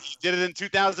hasn't. He did it in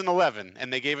 2011,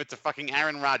 and they gave it to fucking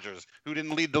Aaron Rodgers, who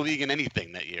didn't lead the league in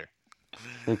anything that year.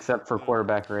 Except for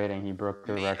quarterback rating, he broke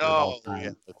the record all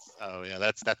time. Yeah,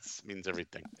 that means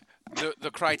everything.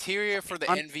 The criteria for the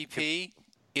MVP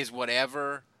is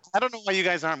whatever. I don't know why you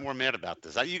guys aren't more mad about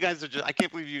this. You guys are just—I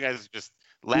can't believe you guys are just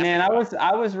laughing. Man,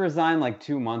 I was resigned like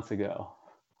 2 months ago.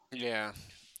 Yeah.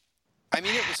 I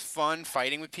mean, it was fun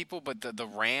fighting with people, but the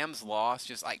Rams lost.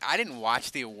 Just like I didn't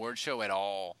watch the award show at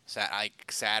all.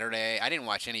 Saturday, I didn't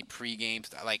watch any pregame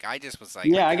stuff. Like I just was like,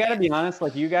 yeah, I gotta be honest.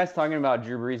 Like you guys talking about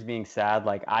Drew Brees being sad.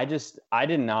 Like I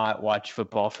did not watch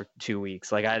football for 2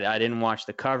 weeks. Like I didn't watch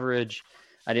the coverage.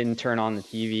 I didn't turn on the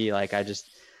TV. Like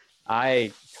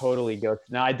I totally go.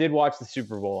 Now I did watch the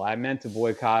Super Bowl. I meant to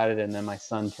boycott it, and then my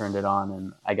son turned it on,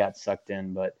 and I got sucked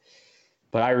in. But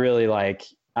I really like.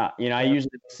 I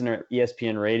usually listen to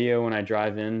ESPN radio when I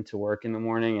drive in to work in the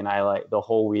morning, and I like the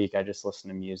whole week I just listen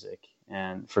to music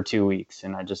and for 2 weeks,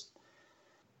 and I just,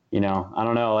 I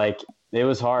don't know, like it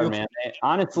was hard, man.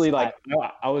 Honestly, like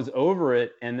I was over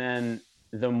it, and then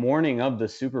the morning of the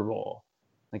Super Bowl,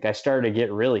 like I started to get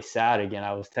really sad again.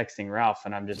 I was texting Ralph,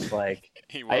 and I'm just like,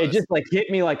 it just like hit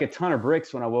me like a ton of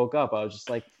bricks when I woke up. I was just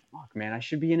like, fuck, man, I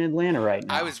should be in Atlanta right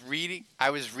now. I was reading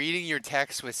your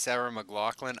text with Sarah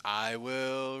McLachlan. I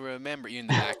will remember you in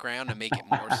the background to make it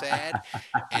more sad,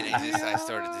 and I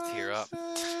started to tear up.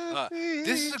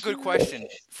 This is a good question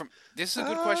from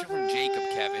Jacob.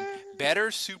 Kevin,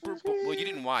 better Super Bowl? Well, you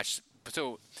didn't watch,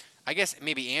 so I guess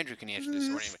maybe Andrew can answer this.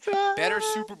 Anyway. Better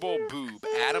Super Bowl boob: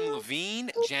 Adam Levine,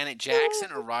 Janet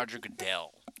Jackson, or Roger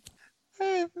Goodell?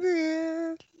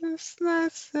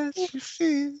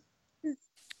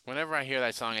 Whenever I hear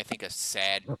that song, I think of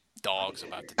sad dog's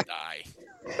about to die.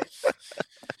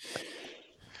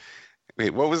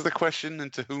 Wait, what was the question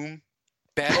and to whom?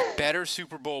 Better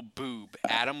Super Bowl boob,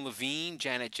 Adam Levine,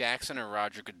 Janet Jackson, or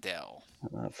Roger Goodell?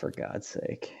 For God's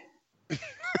sake.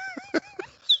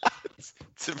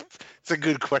 It's a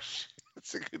good question.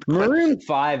 It's a good Maroon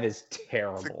 5 is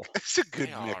terrible. It's a good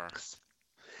mix.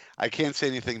 I can't say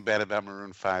anything bad about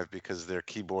Maroon 5 because their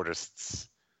keyboardists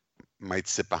might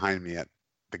sit behind me at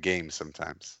the game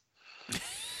sometimes.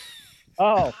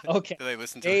 Oh, okay. Do they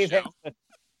listen to the show?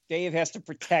 Dave has to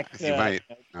protect. You might.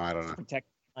 No, I don't know. Protect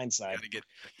the hindsight.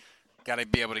 Gotta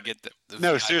be able to get the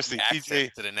no, seriously,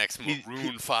 PJ to the next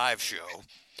Maroon 5 show.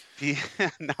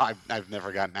 No, I've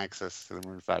never gotten access to the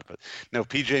Maroon 5, but no,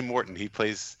 PJ Morton, he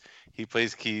plays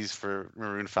keys for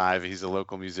Maroon 5. He's a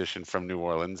local musician from New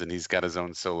Orleans, and he's got his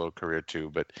own solo career too.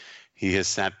 But he has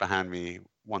sat behind me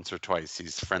once or twice.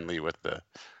 He's friendly with the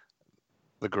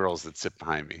girls that sit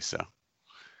behind me, so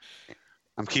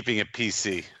I'm keeping it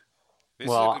PC.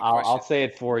 Well, I'll say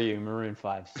it for you. Maroon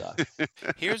 5 sucks.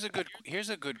 Here's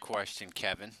a good question,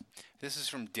 Kevin. This is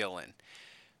from Dylan.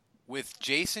 With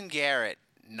Jason Garrett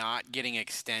not getting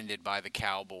extended by the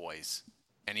Cowboys,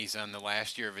 and he's on the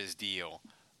last year of his deal,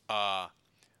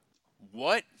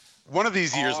 what? One of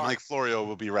these years, Mike Florio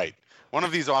will be right. One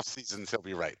of these off seasons, he'll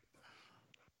be right.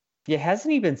 Yeah,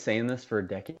 hasn't he been saying this for a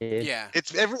decade? Yeah,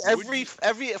 it's every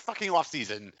fucking off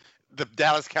season. The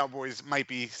Dallas Cowboys might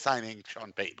be signing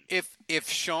Sean Payton. If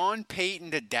Sean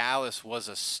Payton to Dallas was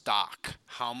a stock,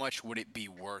 how much would it be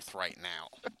worth right now?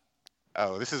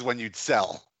 Oh, this is when you'd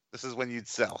sell.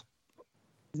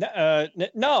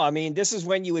 No, I mean, this is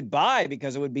when you would buy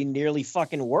because it would be nearly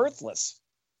fucking worthless.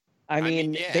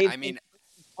 They've been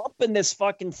pumping this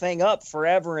fucking thing up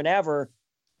forever and ever,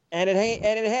 and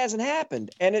it hasn't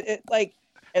happened. And it like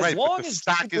as long as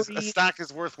a stock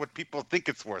is worth what people think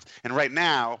it's worth. And right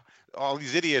now, all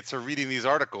these idiots are reading these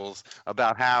articles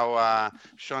about how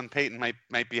Sean Payton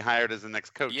might be hired as the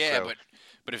next coach. Yeah, so.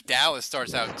 but if Dallas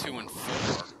starts out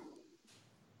 2-4,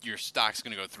 your stock's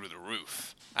going to go through the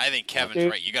roof. I think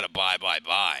Kevin's right. You got to buy.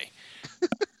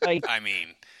 I mean,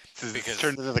 because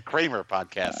turned into the Kramer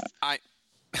podcast.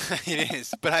 It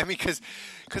is, but I mean,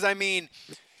 because I mean,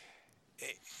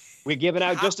 we're giving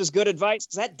out just as good advice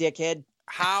as that dickhead.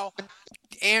 How,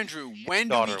 Andrew? When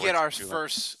do we get our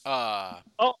first? Oh,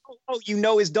 you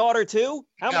know his daughter too?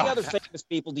 How many other famous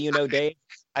people do you know, Dave?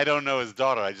 I don't know his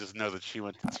daughter. I just know that she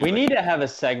went to. We need to have a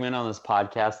segment on this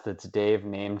podcast that's Dave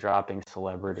name dropping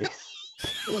celebrities.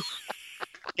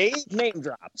 Dave name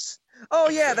drops. Oh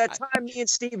yeah, that time me and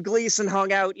Steve Gleason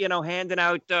hung out, handing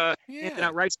out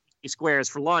Rice Squares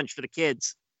for lunch for the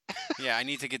kids. Yeah, I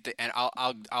need to get and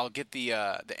I'll get the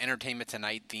Entertainment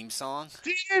Tonight theme song.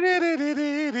 And then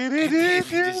we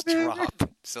just drop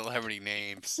celebrity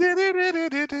names.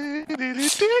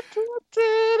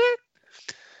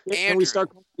 Can we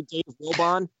start calling you Dave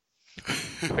Wilbon?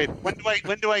 Wait,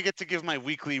 when do I get to give my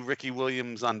weekly Ricky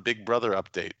Williams on Big Brother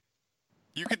update?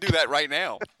 You can do that right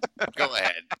now. Go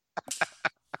ahead.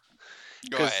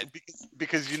 Go ahead.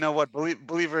 Because you know what?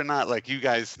 Believe it or not, like you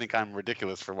guys think I'm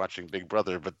ridiculous for watching Big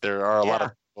Brother, but there are a lot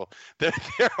of people. There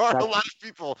are a lot of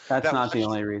people. That's not the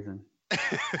only reason.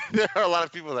 There are a lot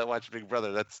of people that watch Big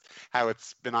Brother. That's how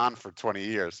it's been on for 20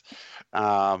 years.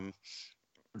 No,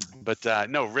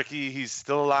 Ricky, he's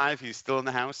still alive. He's still in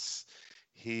the house.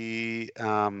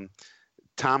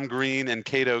 Tom Green and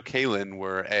Kato Kalin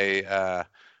were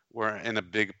in a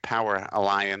big power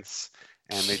alliance.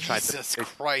 And they tried Jesus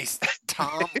Christ,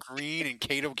 Tom Green and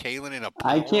Kato Kalin in a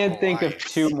power I can't think alliance. of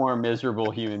two more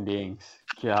miserable human beings.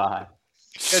 God.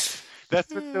 That's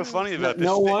what's so funny about this.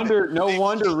 No wonder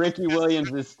Ricky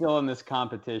Williams is still in this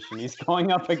competition. He's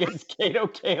going up against Kato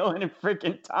Kalin and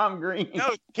freaking Tom Green.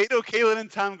 No, Kato Kalin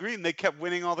and Tom Green, they kept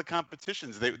winning all the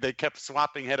competitions. They kept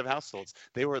swapping head of households.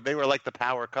 They were like the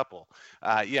power couple.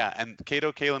 And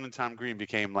Kato Kalin and Tom Green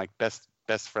became like best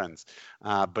friends.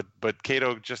 But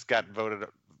Kato just got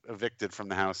evicted from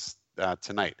the house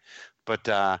tonight. But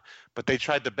they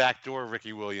tried to backdoor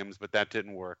Ricky Williams, but that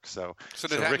didn't work. So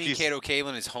does that mean Kato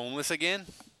Kalin is homeless again?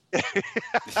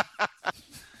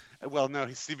 Well, no.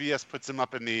 CBS puts him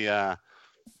up in the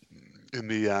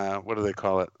what do they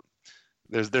call it?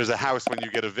 There's a house when you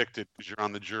get evicted because you're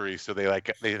on the jury, so they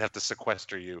have to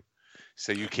sequester you,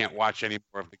 so you can't watch any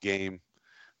more of the game,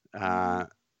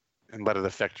 and let it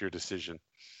affect your decision.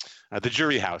 The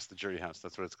jury house,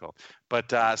 that's what it's called.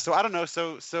 But so I don't know.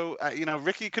 So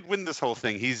Ricky could win this whole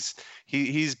thing.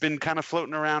 He's been kind of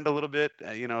floating around a little bit.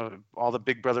 All the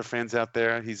Big Brother fans out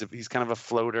there. He's kind of a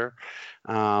floater.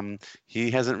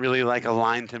 He hasn't really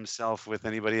aligned himself with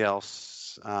anybody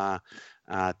else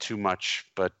too much.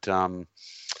 But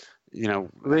You know,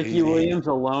 Ricky Williams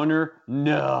a loner?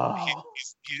 No.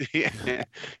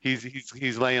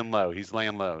 He's laying low. He's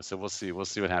laying low. So we'll see. We'll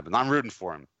see what happens. I'm rooting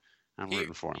for him.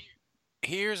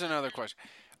 Here's another question.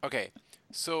 Okay,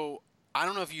 so I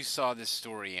don't know if you saw this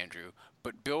story, Andrew,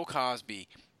 but Bill Cosby,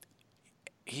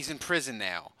 he's in prison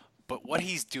now. But what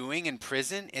he's doing in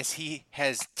prison is he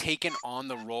has taken on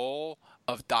the role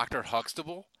of Dr.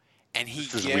 Huxtable, and he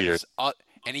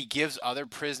gives other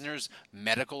prisoners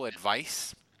medical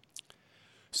advice.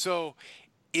 So,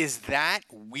 is that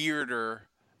weirder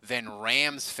than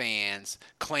Rams fans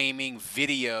claiming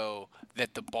video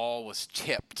that the ball was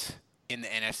tipped in the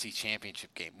NFC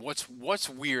Championship game? What's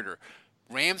weirder?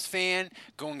 Rams fan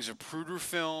going Zapruder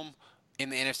film in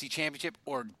the NFC Championship,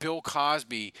 or Bill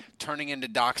Cosby turning into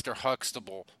Dr.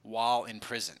 Huxtable while in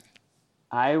prison?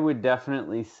 I would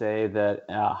definitely say that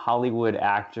Hollywood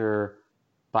actor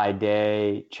by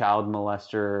day, child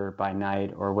molester by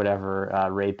night, or whatever,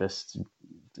 rapist,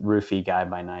 roofie guy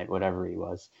by night, whatever he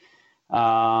was,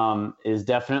 it's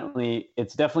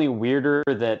definitely weirder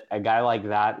that a guy like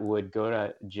that would go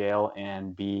to jail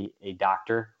and be a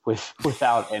doctor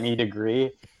without any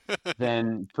degree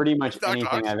than pretty much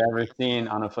anything I've ever seen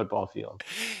on a football field.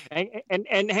 And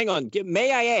hang on,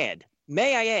 may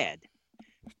I add,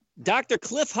 Dr.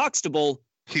 Cliff Huxtable.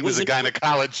 He was a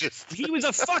gynecologist. He was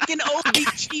a fucking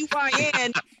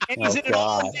OBGYN, and he's in an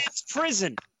all-men's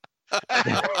prison.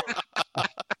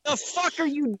 The fuck are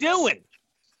you doing?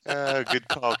 Good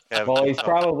call, Kevin. Well, he's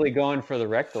probably going for the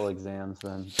rectal exams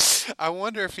then. I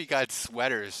wonder if he got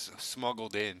sweaters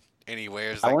smuggled in and he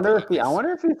wears. I wonder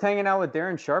if he's hanging out with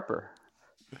Darren Sharper.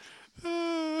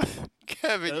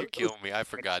 Kevin, you killed me. I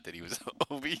forgot that he was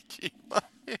OBGYN.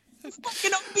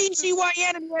 Fucking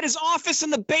OBGYN, and he had his office in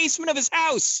the basement of his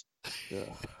house. Yeah.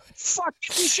 Fuck,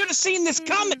 we should have seen this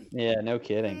coming. Yeah, no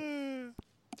kidding.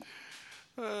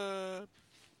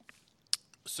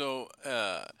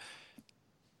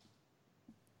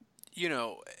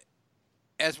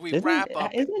 As we wrap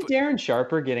up, isn't Darren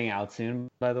Sharper getting out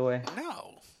soon? By the way,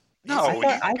 no.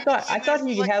 I thought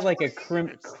he had like a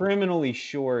criminally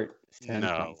short sentence.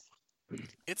 No,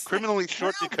 it's criminally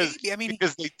short because they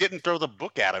didn't throw the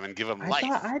book at him and give him life.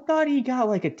 I thought he got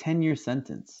like a 10-year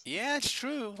sentence. Yeah, it's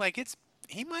true.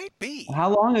 He might be.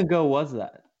 How long ago was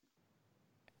that?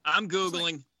 I'm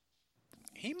Googling.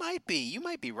 He might be. You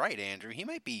might be right, Andrew. He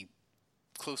might be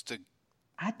close to.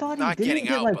 I thought not he didn't getting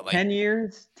get out, like but 10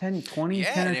 years, 10, 20,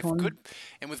 yeah, 10 and or 20.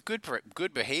 With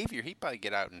good behavior, he'd probably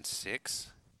get out in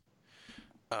 6.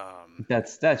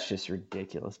 That's just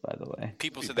ridiculous, by the way.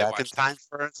 People said they watched in time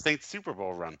for a Saints Super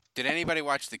Bowl run. Did anybody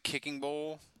watch the kicking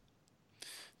bowl?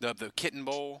 The kitten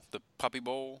bowl, the puppy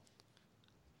bowl?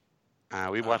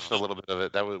 We watched a little bit of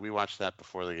it. We watched that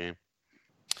before the game.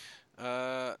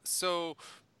 So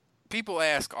people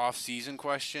ask off-season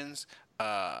questions.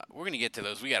 We're gonna get to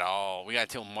those. We got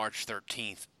till March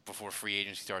 13th before free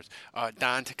agency starts.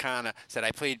 Don Takana said,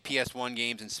 "I played PS1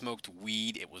 games and smoked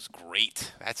weed. It was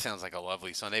great." That sounds like a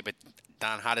lovely Sunday. But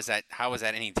Don, how is that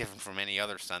any different from any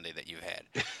other Sunday that you've had?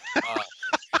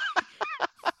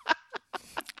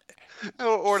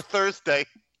 Or Thursday.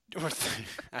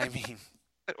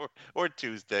 Or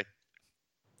Tuesday.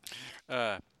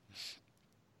 By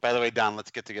the way, Don, let's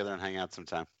get together and hang out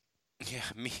sometime. Yeah,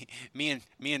 me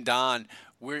and Don,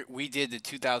 we did the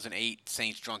 2008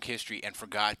 Saints Drunk History and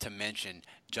forgot to mention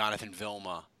Jonathan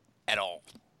Vilma at all.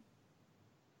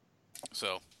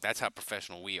 So that's how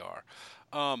professional we are.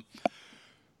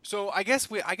 So I guess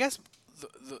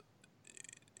the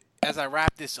as I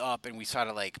wrap this up and we sort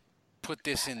of like put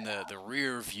this in the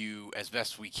rear view as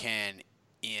best we can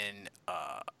in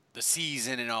the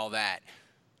season and all that.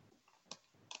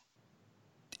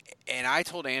 And I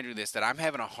told Andrew this, that I'm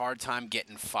having a hard time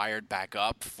getting fired back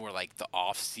up for like the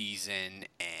off season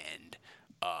and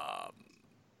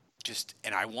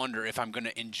and I wonder if I'm going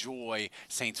to enjoy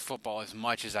Saints football as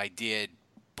much as I did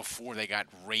before they got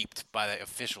raped by the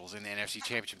officials in the NFC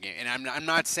Championship game. And I'm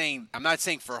not saying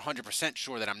for 100%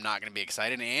 sure that I'm not going to be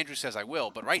excited. And Andrew says I will,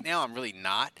 but right now I'm really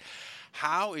not.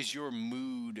 How is your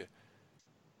mood,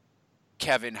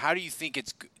 Kevin? How do you think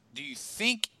do you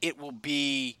think it will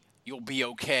be? You'll be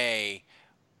okay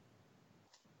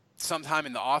sometime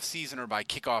in the off season or by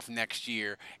kickoff next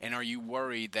year, and are you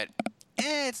worried that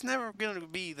it's never going to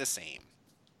be the same?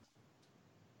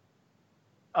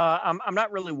 I'm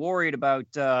not really worried about.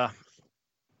 I'm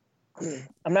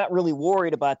not really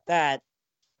worried about that.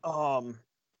 I'm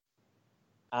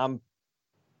not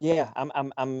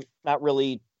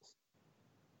really.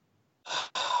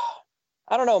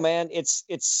 I don't know, man. It's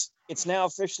now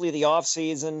officially the off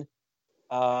season.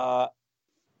 I'm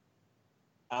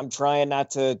trying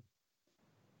not to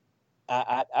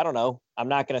I don't know. I'm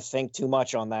not going to think too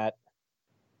much on that.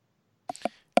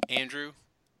 Andrew?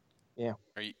 Yeah.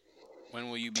 When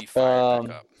will you be fired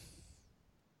back up?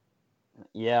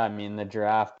 Yeah, I mean the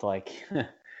draft. Like, I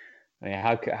mean,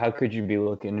 how could you be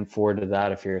looking forward to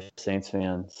that if you're a Saints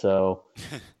fan? So,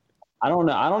 I don't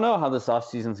know. I don't know how this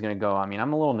offseason is going to go. I mean,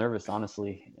 I'm a little nervous,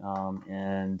 honestly,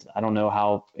 and I don't know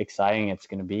how exciting it's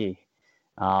going to be.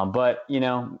 But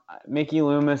Mickey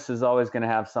Loomis is always going to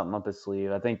have something up his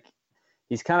sleeve. I think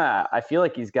he's I feel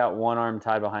like he's got one arm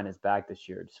tied behind his back this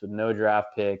year, just with no draft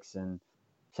picks, and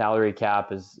salary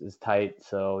cap is tight.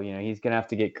 So, he's going to have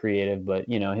to get creative, but,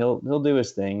 he'll do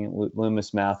his thing,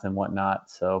 Loomis math and whatnot.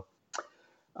 So,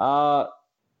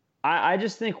 I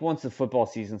just think once the football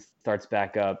season starts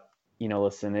back up,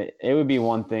 listen, it would be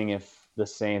one thing if the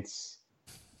Saints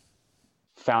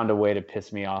found a way to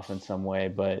piss me off in some way,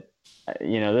 but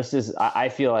I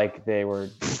feel like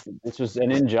this was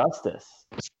an injustice,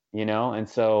 and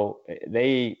so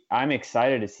I'm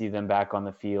excited to see them back on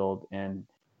the field and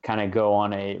kind of go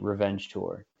on a revenge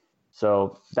tour.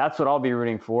 So that's what I'll be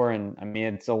rooting for. And I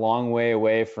mean, it's a long way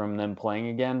away from them playing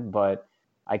again, but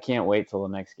I can't wait till the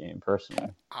next game personally.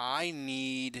 I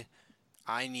need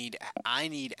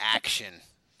action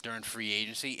during free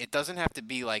agency. It doesn't have to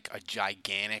be like a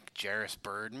gigantic Jarvis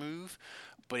Bird move,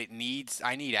 but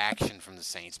I need action from the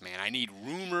Saints, man. I need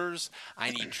rumors.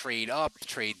 I need trade up,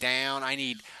 trade down. I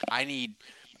need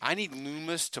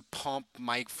Loomis to pump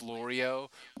Mike Florio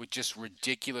with just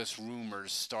ridiculous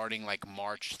rumors starting like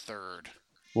March 3rd.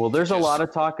 Well, there's a lot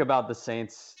of talk about the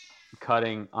Saints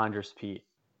cutting Andres Pete.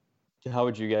 How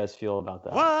would you guys feel about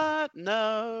that? What?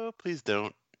 No, please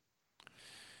don't.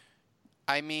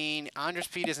 I mean, Andres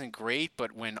Pete isn't great,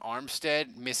 but when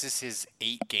Armstead misses his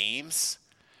 8 games...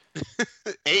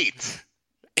 8?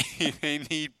 They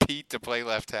need Pete to play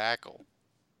left tackle.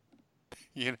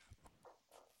 Yeah.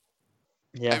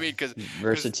 I mean, because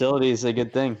versatility is a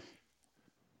good thing.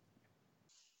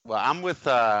 Well, I'm with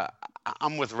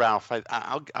Ralph.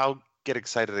 I'll get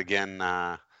excited again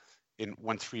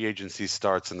once free agency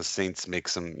starts and the Saints make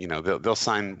some. They'll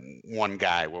sign one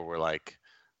guy where we're like,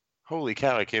 holy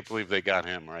cow! I can't believe they got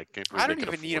him. Or I don't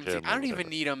even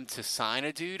need them to sign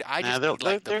a dude.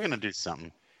 They're gonna do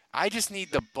something. I just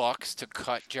need the Bucs to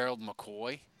cut Gerald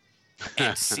McCoy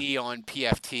and see on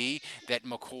PFT that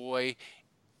McCoy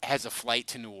has a flight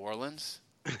to New Orleans,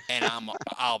 and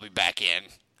I'll be back in.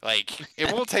 Like,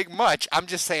 it won't take much. I'm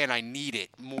just saying I need it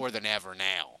more than ever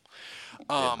now.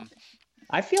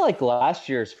 I feel like last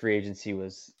year's free agency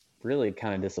was really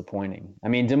kind of disappointing. I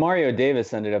mean, Demario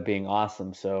Davis ended up being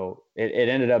awesome, so it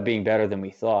ended up being better than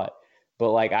we thought.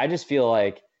 But like, I just feel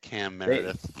like Cam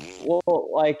Meredith.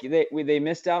 They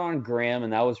missed out on Graham,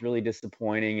 and that was really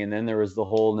disappointing. And then there was the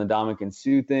whole Ndamukong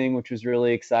Suh thing, which was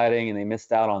really exciting, and they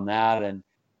missed out on that. And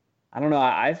I don't know.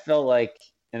 I felt like,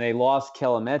 and they lost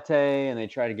Kelemete, and they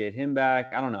tried to get him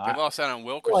back. I don't know. They lost out on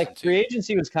Wilkerson. Like, free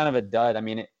agency was kind of a dud. I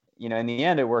mean, in the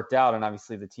end, it worked out, and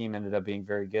obviously the team ended up being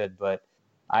very good. But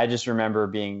I just remember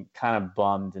being kind of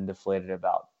bummed and deflated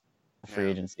about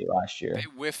free agency last year. They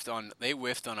whiffed on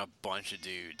a bunch of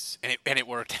dudes, and it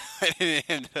worked. It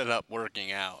ended up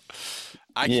working out.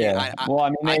 They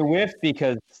whiffed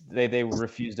because they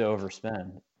refused to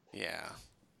overspend. Yeah,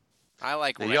 I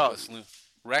like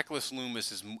Reckless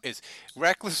Loomis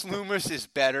is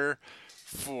better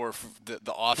for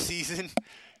the off season.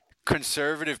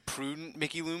 Conservative, prudent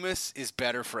Mickey Loomis is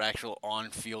better for actual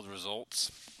on-field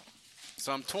results.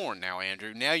 So I'm torn now,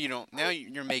 Andrew. Now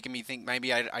you're making me think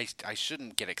maybe I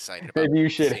shouldn't get excited about. Maybe you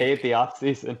should hate the off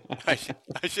season. I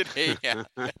should hate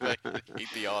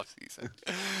the off season.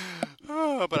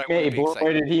 Oh, but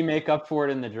boy, did he make up for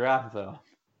it in the draft though.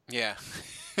 Yeah.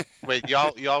 Wait,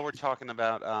 y'all were talking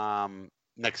about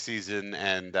next season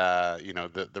and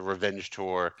the revenge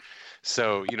tour.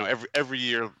 So every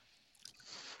year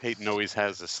Peyton always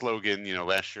has a slogan.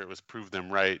 Last year it was "Prove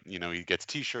them right." He gets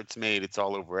T-shirts made. It's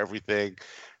all over everything.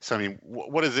 So I mean,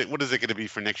 what is it going to be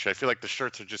for next year? I feel like the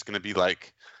shirts are just going to be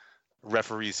like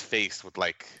referee's face with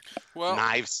like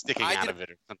knives sticking out of it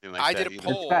or something like that. I did a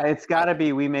poll. It's got to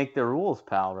be "We make the rules,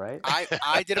 pal." Right?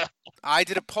 I did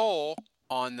a poll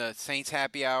on the Saints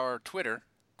Happy Hour Twitter.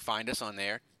 Find us on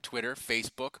there. Twitter,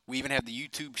 Facebook. We even have the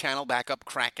YouTube channel back up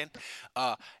cracking.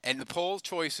 And the poll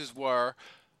choices were: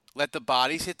 let the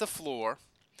bodies hit the floor,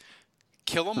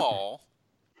 kill them all,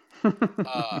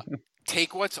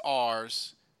 take what's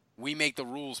ours, we make the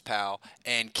rules, pal,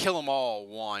 and kill them all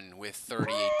won with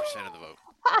 38% of the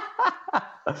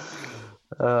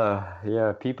vote.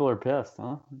 Yeah, people are pissed,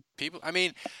 huh?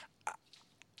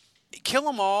 Kill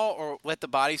them all or let the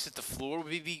bodies hit the floor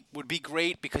would be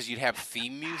great because you'd have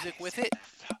theme music with it.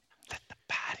 Let the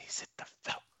bodies hit the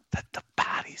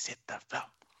hit the floor.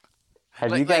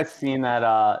 Have you guys seen that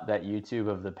that YouTube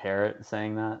of the parrot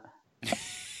saying that?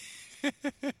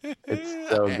 It's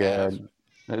so good.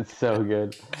 It's so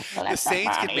good. The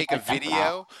Saints could make a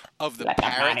video of the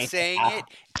parrot saying it.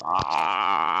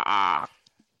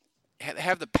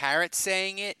 Have the parrot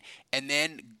saying it, and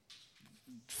then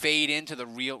fade into the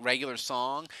regular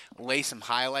song, lay some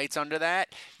highlights under that.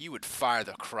 You would fire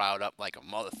the crowd up like a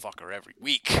motherfucker every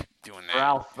week doing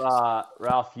that.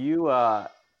 Ralph, you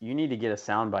need to get a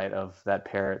soundbite of that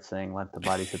parrot saying "Let the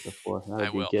bodies hit the floor."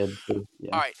 That would be good.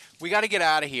 Yeah. All right, we got to get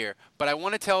out of here, but I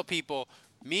want to tell people,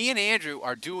 me and Andrew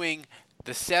are doing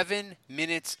the 7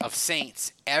 minutes of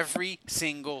Saints every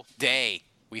single day.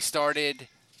 We start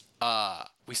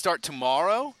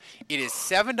tomorrow. It is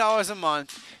 $7 a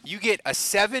month. You get a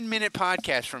 7-minute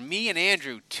podcast from me and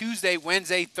Andrew Tuesday,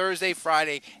 Wednesday, Thursday,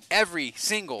 Friday, every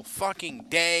single fucking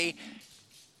day.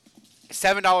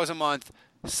 $7 a month.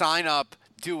 Sign up.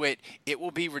 Do it. It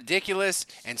will be ridiculous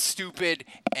and stupid,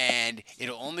 and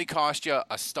it'll only cost you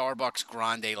a Starbucks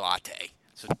Grande latte.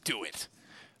 So do it.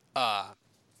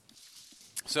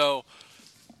 So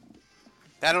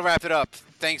that'll wrap it up.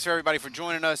 Thanks for everybody for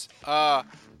joining us.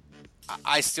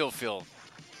 I still feel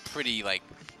pretty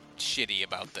shitty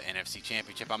about the NFC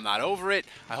Championship. I'm not over it.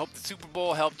 I hope the Super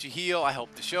Bowl helped you heal. I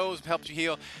hope the shows helped you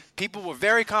heal. People were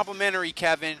very complimentary,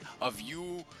 Kevin, of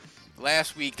you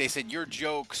last week. They said your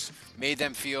jokes made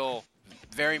them feel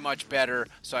very much better.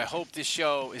 So I hope this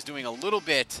show is doing a little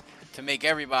bit to make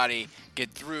everybody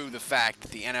get through the fact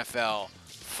that the NFL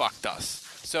fucked us.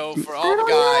 So for all the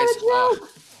guys,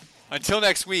 until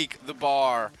next week, the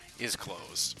bar is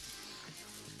closed.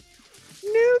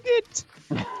 Nougat.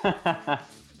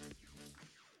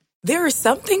 There are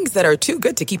some things that are too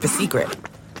good to keep a secret.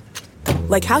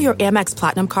 Like how your Amex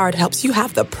Platinum card helps you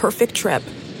have the perfect trip.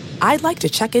 I'd like to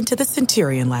check into the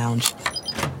Centurion Lounge.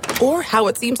 Or how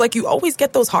it seems like you always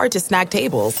get those hard-to-snag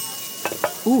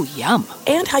tables. Ooh, yum.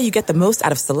 And how you get the most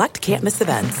out of select can't-miss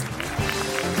events.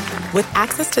 With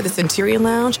access to the Centurion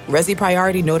Lounge, Resi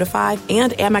Priority Notified,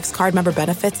 and Amex card member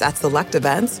benefits at select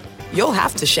events, you'll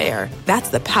have to share. That's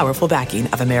the powerful backing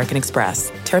of American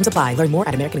Express. Terms apply. Learn more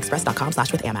at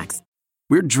americanexpress.com/withAmex.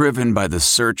 We're driven by the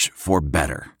search for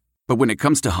better. But when it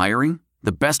comes to hiring,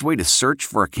 the best way to search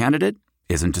for a candidate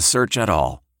isn't to search at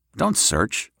all. Don't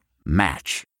search.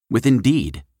 Match. With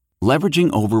Indeed.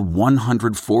 Leveraging over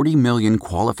 140 million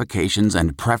qualifications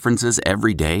and preferences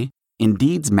every day,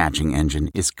 Indeed's matching engine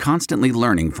is constantly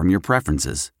learning from your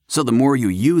preferences. So the more you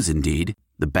use Indeed,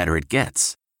 the better it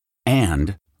gets.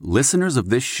 And listeners of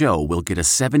this show will get a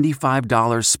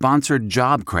 $75 sponsored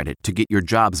job credit to get your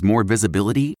jobs more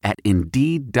visibility at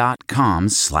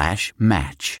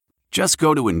Indeed.com/match. Just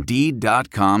go to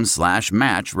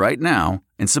Indeed.com/match right now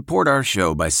and support our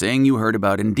show by saying you heard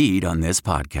about Indeed on this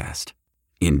podcast.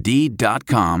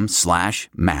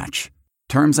 Indeed.com/match.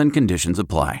 Terms and conditions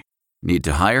apply. Need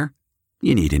to hire?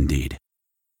 You need Indeed.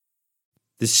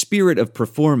 The spirit of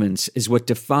performance is what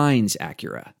defines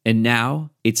Acura, and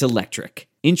now it's electric.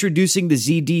 Introducing the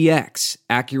ZDX,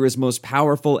 Acura's most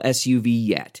powerful SUV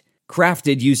yet.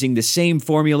 Crafted using the same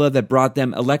formula that brought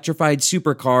them electrified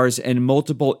supercars and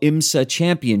multiple IMSA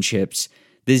championships,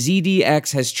 the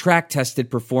ZDX has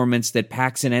track-tested performance that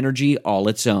packs an energy all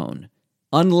its own.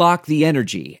 Unlock the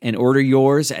energy and order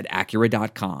yours at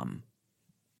Acura.com.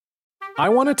 I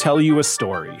want to tell you a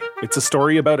story. It's a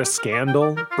story about a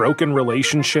scandal, broken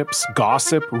relationships,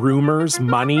 gossip, rumors,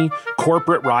 money,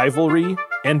 corporate rivalry,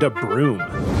 and a broom.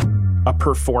 A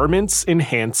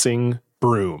performance-enhancing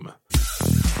broom.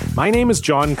 My name is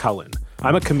John Cullen.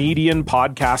 I'm a comedian,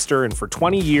 podcaster, and for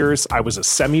 20 years, I was a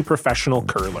semi-professional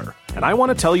curler. And I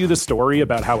want to tell you the story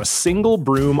about how a single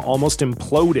broom almost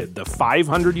imploded the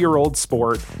 500-year-old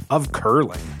sport of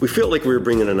curling. We felt like we were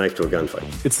bringing a knife to a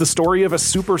gunfight. It's the story of a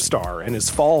superstar and his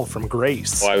fall from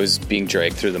grace. I was being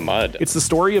dragged through the mud. It's the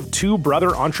story of two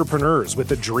brother entrepreneurs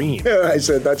with a dream. I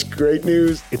said, that's great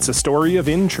news. It's a story of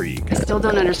intrigue. I still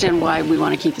don't understand why we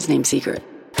want to keep his name secret.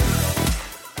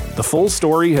 The full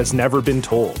story has never been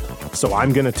told, so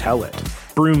I'm going to tell it.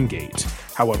 Broomgate,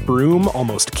 how a broom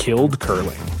almost killed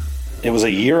curling. It was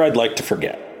a year I'd like to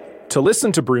forget. To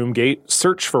listen to Broomgate,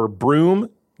 search for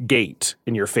Broomgate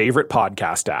in your favorite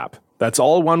podcast app. That's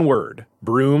all one word,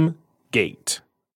 Broomgate.